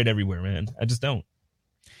to upgrade everywhere, man. I just don't.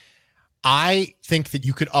 I think that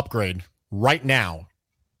you could upgrade right now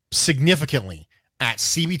significantly at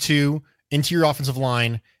CB2, interior offensive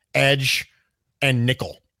line, edge, and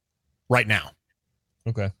nickel right now.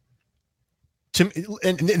 Okay.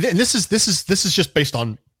 And this is just based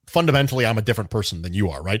on fundamentally I'm a different person than you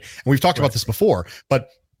are, right? And we've talked about this before, but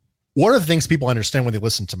one of the things people understand when they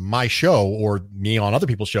listen to my show or me on other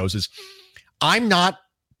people's shows is I'm not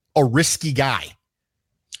a risky guy.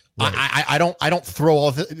 Right. I don't throw all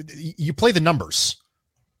of the, you play the numbers.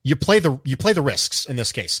 You play the risks in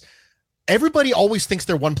this case. Everybody always thinks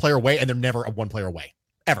they're one player away, and they're never a one player away.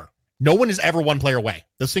 Ever. No one is ever one player away.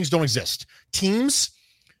 Those things don't exist. Teams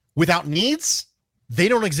without needs, they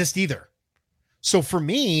don't exist either. So for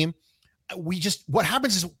me, what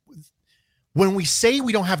happens is when we say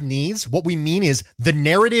we don't have needs, what we mean is the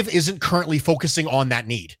narrative isn't currently focusing on that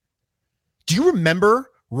need. Do you remember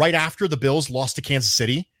right after the Bills lost to Kansas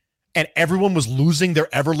City and everyone was losing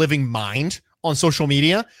their ever-living mind on social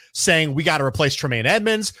media saying, we got to replace Tremaine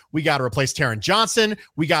Edmonds, we got to replace Taron Johnson,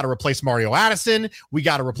 we got to replace Mario Addison, we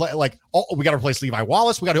got to replace Levi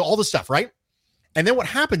Wallace, we got to do all this stuff, right? And then what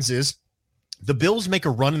happens is the Bills make a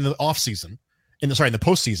run in the offseason, in the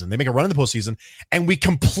postseason. They make a run in the postseason, and we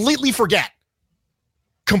completely forget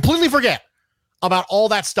about all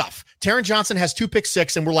that stuff. Taron Johnson has 2 pick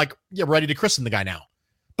 6, and we're like, yeah, ready to christen the guy now.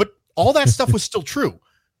 But all that stuff was still true.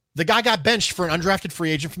 The guy got benched for an undrafted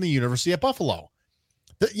free agent from the University of Buffalo.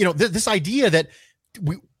 This idea that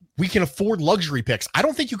we can afford luxury picks. I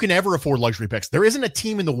don't think you can ever afford luxury picks. There isn't a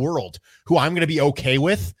team in the world who I'm going to be okay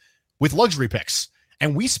with luxury picks.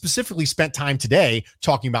 And we specifically spent time today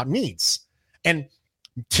talking about needs. And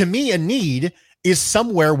to me, a need is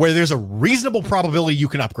somewhere where there's a reasonable probability you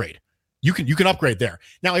can upgrade. You can upgrade there.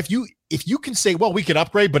 Now, if you can say, well, we could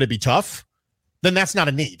upgrade, but it'd be tough, then that's not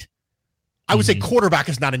a need. I would say quarterback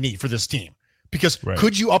is not a need for this team because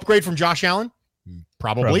Could you upgrade from Josh Allen?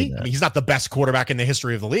 Probably. I mean, he's not the best quarterback in the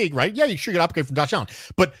history of the league, right? Yeah, you sure can upgrade from Josh Allen.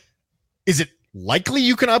 But is it likely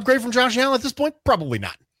you can upgrade from Josh Allen at this point? Probably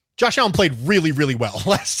not. Josh Allen played really, really well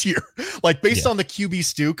last year. Like based on the QB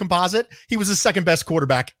Stu composite, he was the second best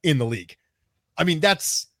quarterback in the league. I mean,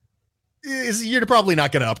 you're probably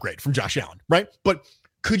not going to upgrade from Josh Allen, right? But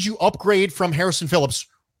Could you upgrade from Harrison Phillips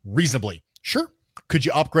reasonably? Sure. Could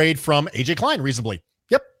you upgrade from AJ Klein reasonably?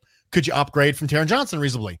 Yep. Could you upgrade from Taron Johnson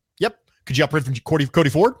reasonably? Yep. Could you upgrade from Cody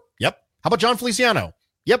Ford? Yep. How about John Feliciano?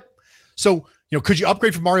 Yep. So, could you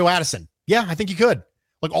upgrade from Mario Addison? Yeah, I think you could.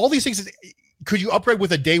 Like all these things, could you upgrade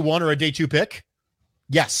with a day 1 or a day 2 pick?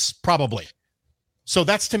 Yes, probably. So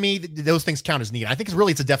that's, to me, those things count as need. I think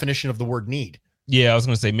it's a definition of the word need. Yeah, I was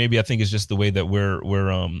going to say, maybe I think it's just the way that we're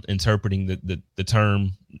interpreting the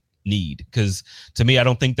term need. Because to me, I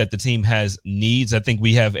don't think that the team has needs. I think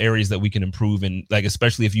we have areas that we can improve in, like,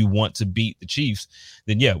 especially if you want to beat the Chiefs,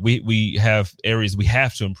 then yeah, we have areas we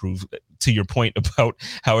have to improve. To your point about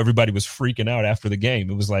how everybody was freaking out after the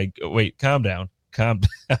game, it was like, wait, calm down.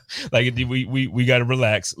 Like we got to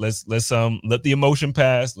relax. Let's let the emotion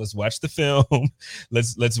pass. Let's watch the film.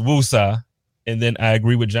 let's woosah. And then I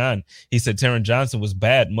agree with John. He said Taron Johnson was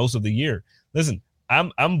bad most of the year. Listen,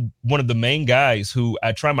 I'm one of the main guys who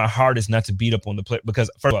I try my hardest not to beat up on the player,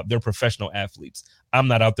 because first of all, they're professional athletes. I'm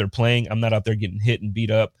not out there playing. I'm not out there getting hit and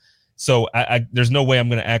beat up. So I there's no way I'm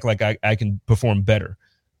going to act like I can perform better.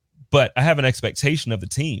 But I have an expectation of the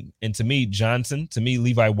team. And to me, Johnson, to me,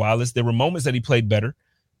 Levi Wallace, there were moments that he played better,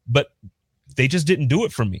 but they just didn't do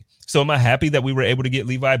it for me. So am I happy that we were able to get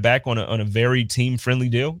Levi back on a very team-friendly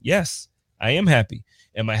deal? Yes, I am happy.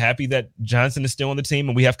 Am I happy that Johnson is still on the team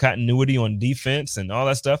and we have continuity on defense and all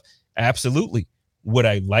that stuff? Absolutely. Would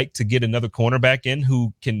I like to get another cornerback in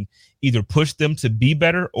who can either push them to be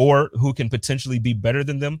better or who can potentially be better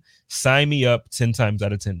than them? Sign me up 10 times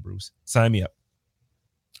out of 10, Bruce. Sign me up.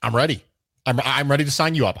 I'm ready. I'm ready to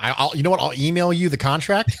sign you up. You know what? I'll email you the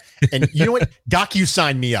contract, and you know what?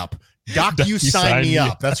 DocuSign me up. DocuSign me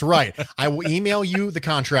up. That's right. I will email you the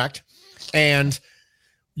contract, and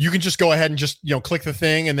you can just go ahead and just click the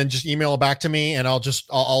thing, and then just email it back to me, and I'll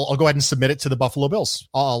go ahead and submit it to the Buffalo Bills.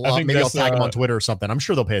 Maybe I'll tag them on Twitter or something. I'm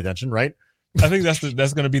sure they'll pay attention, right? I think that's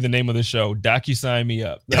going to be the name of the show. DocuSign me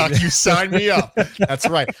up. DocuSign me up. That's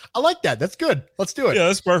right. I like that. That's good. Let's do it. Yeah,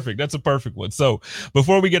 that's perfect. That's a perfect one. So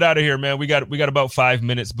before we get out of here, man, we got about 5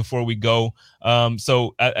 minutes before we go.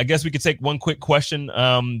 So I guess we could take one quick question.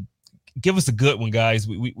 Give us a good one, guys.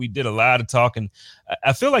 We did a lot of talking.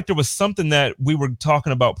 I feel like there was something that we were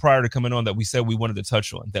talking about prior to coming on that we said we wanted to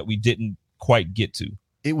touch on that we didn't quite get to.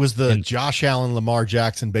 It was the Josh Allen, Lamar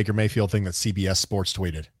Jackson, Baker Mayfield thing that CBS Sports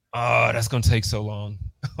tweeted. Oh, that's going to take so long.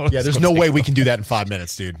 Yeah, there's no way we can do that in 5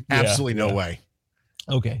 minutes, dude. Absolutely no way.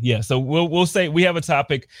 Okay, yeah. So we'll say we have a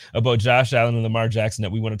topic about Josh Allen and Lamar Jackson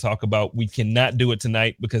that we want to talk about. We cannot do it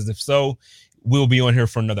tonight because if so, we'll be on here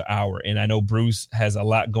for another hour. And I know Bruce has a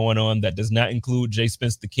lot going on that does not include Jay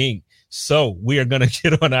Spence the King. So we are going to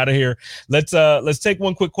get on out of here. Let's take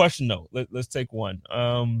one quick question though. Let's take one.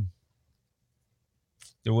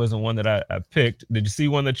 There wasn't one that I picked. Did you see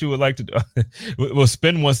one that you would like to do? Well,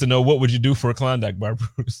 Spin wants to know, what would you do for a Klondike bar,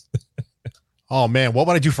 Bruce? Oh man, what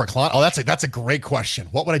would I do for a Klondike? Oh, that's a great question.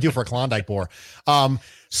 What would I do for a Klondike bar?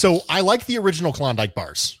 So I like the original Klondike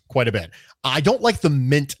bars quite a bit. I don't like the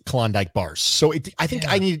mint Klondike bars. So I think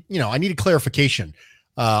I need a clarification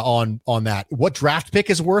on that. What draft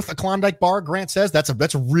pick is worth a Klondike bar? Grant says that's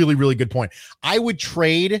a really, really good point. I would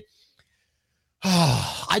trade.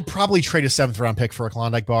 I'd probably trade a 7th round pick for a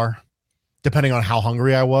Klondike bar, depending on how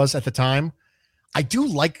hungry I was at the time. I do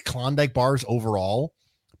like Klondike bars overall,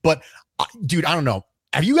 but dude, I don't know.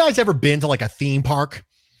 Have you guys ever been to like a theme park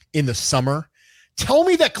in the summer? Tell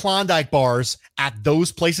me that Klondike bars at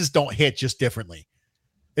those places don't hit just differently.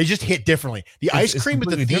 They just hit differently. The ice cream at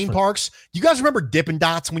the theme parks. You guys remember Dippin'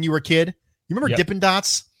 Dots when you were a kid? You remember Dippin'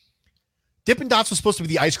 Dots? Dippin' Dots was supposed to be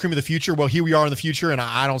the ice cream of the future. Well, here we are in the future, and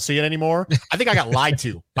I don't see it anymore. I think I got lied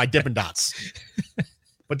to by Dippin' Dots.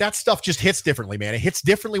 But that stuff just hits differently, man. It hits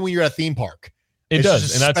differently when you're at a theme park. It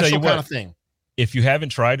does. And I'll tell you what, kind of thing. If you haven't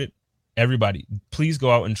tried it, everybody, please go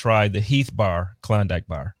out and try the Heath Bar Klondike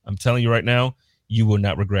Bar. I'm telling you right now, you will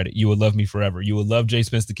not regret it. You will love me forever. You will love Jay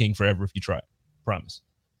Spence the King forever if you try it. Promise.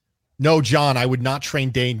 No, John, I would not train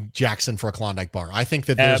Dane Jackson for a Klondike bar. I think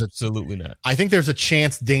that there's absolutely not. I think there's a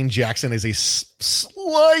chance Dane Jackson is a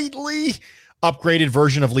slightly upgraded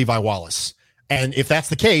version of Levi Wallace. And if that's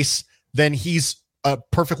the case, then he's a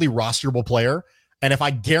perfectly rosterable player. And if I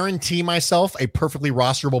guarantee myself a perfectly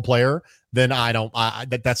rosterable player, then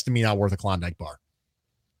that's to me not worth a Klondike bar.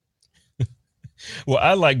 Well,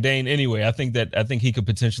 I like Dane anyway. I think he could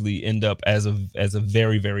potentially end up as a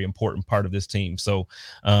very, very important part of this team. So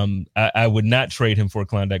I would not trade him for a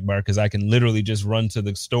Klondike bar because I can literally just run to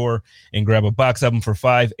the store and grab a box of them for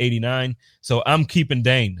 $5.89. So I'm keeping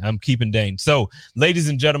Dane. So, ladies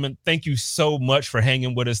and gentlemen, thank you so much for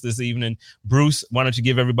hanging with us this evening. Bruce, why don't you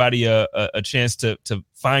give everybody a chance to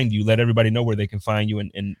find you? Let everybody know where they can find you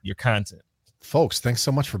and your content. Folks, thanks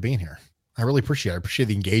so much for being here. I really appreciate it. I appreciate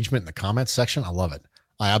the engagement in the comments section. I love it.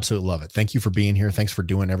 I absolutely love it. Thank you for being here. Thanks for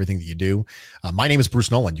doing everything that you do. My name is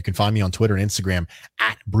Bruce Nolan. You can find me on Twitter and Instagram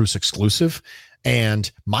at Bruce Exclusive. And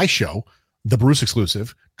my show, The Bruce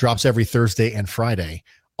Exclusive, drops every Thursday and Friday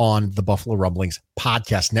on the Buffalo Rumblings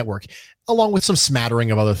Podcast Network, along with some smattering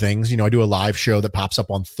of other things. You know, I do a live show that pops up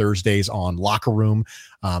on Thursdays on Locker Room.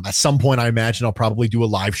 At some point, I imagine I'll probably do a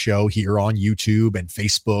live show here on YouTube and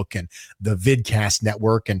Facebook and the Vidcast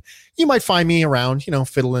Network. And you might find me around, you know,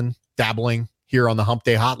 fiddling, dabbling here on the Hump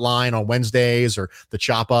Day Hotline on Wednesdays, or the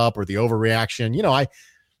Chop Up, or the Overreaction. You know, I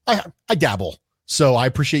dabble. So I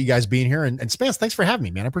appreciate you guys being here. And Spence, thanks for having me,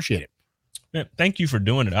 man. I appreciate it. Man, thank you for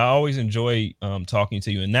doing it. I always enjoy talking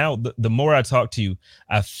to you. And now the more I talk to you,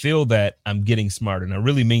 I feel that I'm getting smarter. And I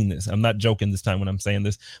really mean this. I'm not joking this time when I'm saying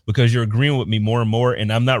this, because you're agreeing with me more and more,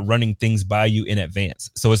 and I'm not running things by you in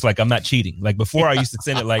advance. So it's like I'm not cheating. Like before, I used to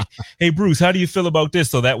send it like, hey, Bruce, how do you feel about this?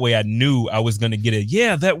 So that way I knew I was going to get it.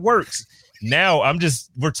 Yeah, that works. Now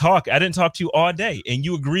we're talking. I didn't talk to you all day, and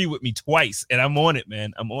you agree with me twice, and I'm on it,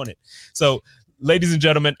 man. I'm on it. So, ladies and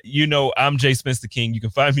gentlemen, you know I'm Jay Spence the King. You can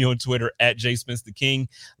find me on Twitter at Jay Spence the King.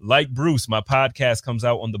 Like Bruce, my podcast comes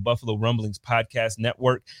out on the Buffalo Rumblings Podcast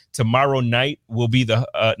Network. Tomorrow night will be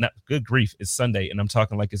good grief, it's Sunday, and I'm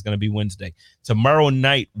talking like it's going to be Wednesday. Tomorrow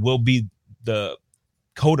night will be the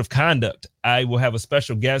Code of Conduct. I will have a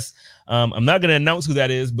special guest. I'm not going to announce who that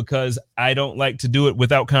is because I don't like to do it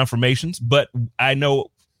without confirmations, but I know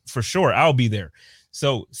for sure I'll be there.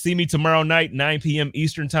 So see me tomorrow night, 9 p.m.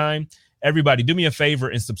 Eastern time. Everybody, do me a favor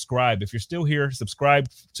and subscribe. If you're still here, subscribe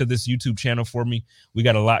to this YouTube channel for me. We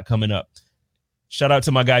got a lot coming up. Shout out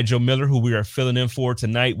to my guy, Joe Miller, who we are filling in for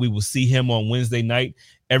tonight. We will see him on Wednesday night.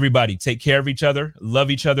 Everybody, take care of each other,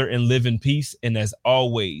 love each other, and live in peace. And as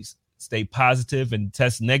always, stay positive and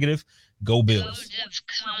test negative. Go Bills. Code of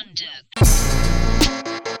Conduct.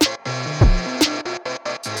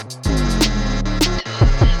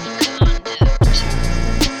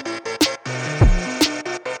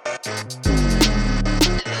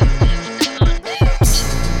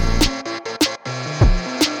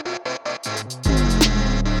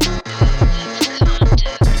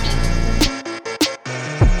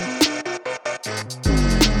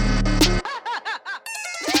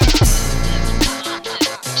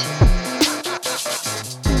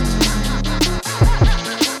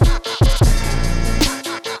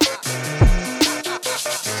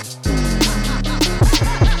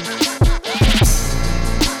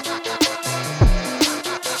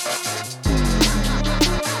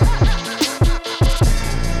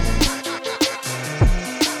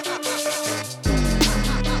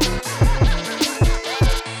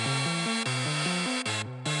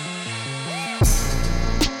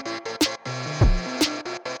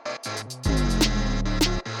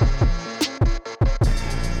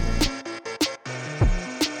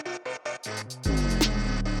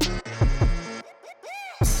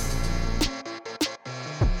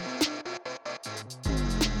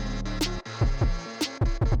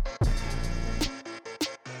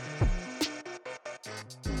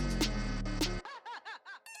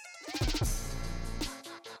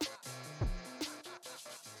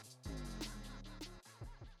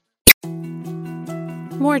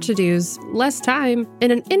 More to-dos, less time,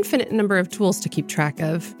 and an infinite number of tools to keep track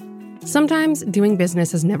of. Sometimes doing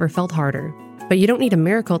business has never felt harder, but you don't need a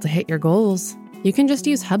miracle to hit your goals. You can just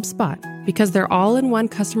use HubSpot, because their all-in-one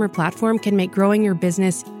customer platform can make growing your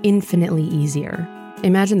business infinitely easier.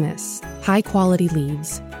 Imagine this: high-quality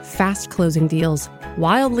leads, fast closing deals,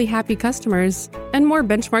 wildly happy customers, and more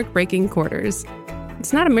benchmark-breaking quarters.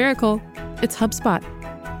 It's not a miracle, it's HubSpot.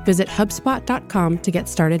 Visit HubSpot.com to get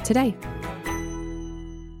started today.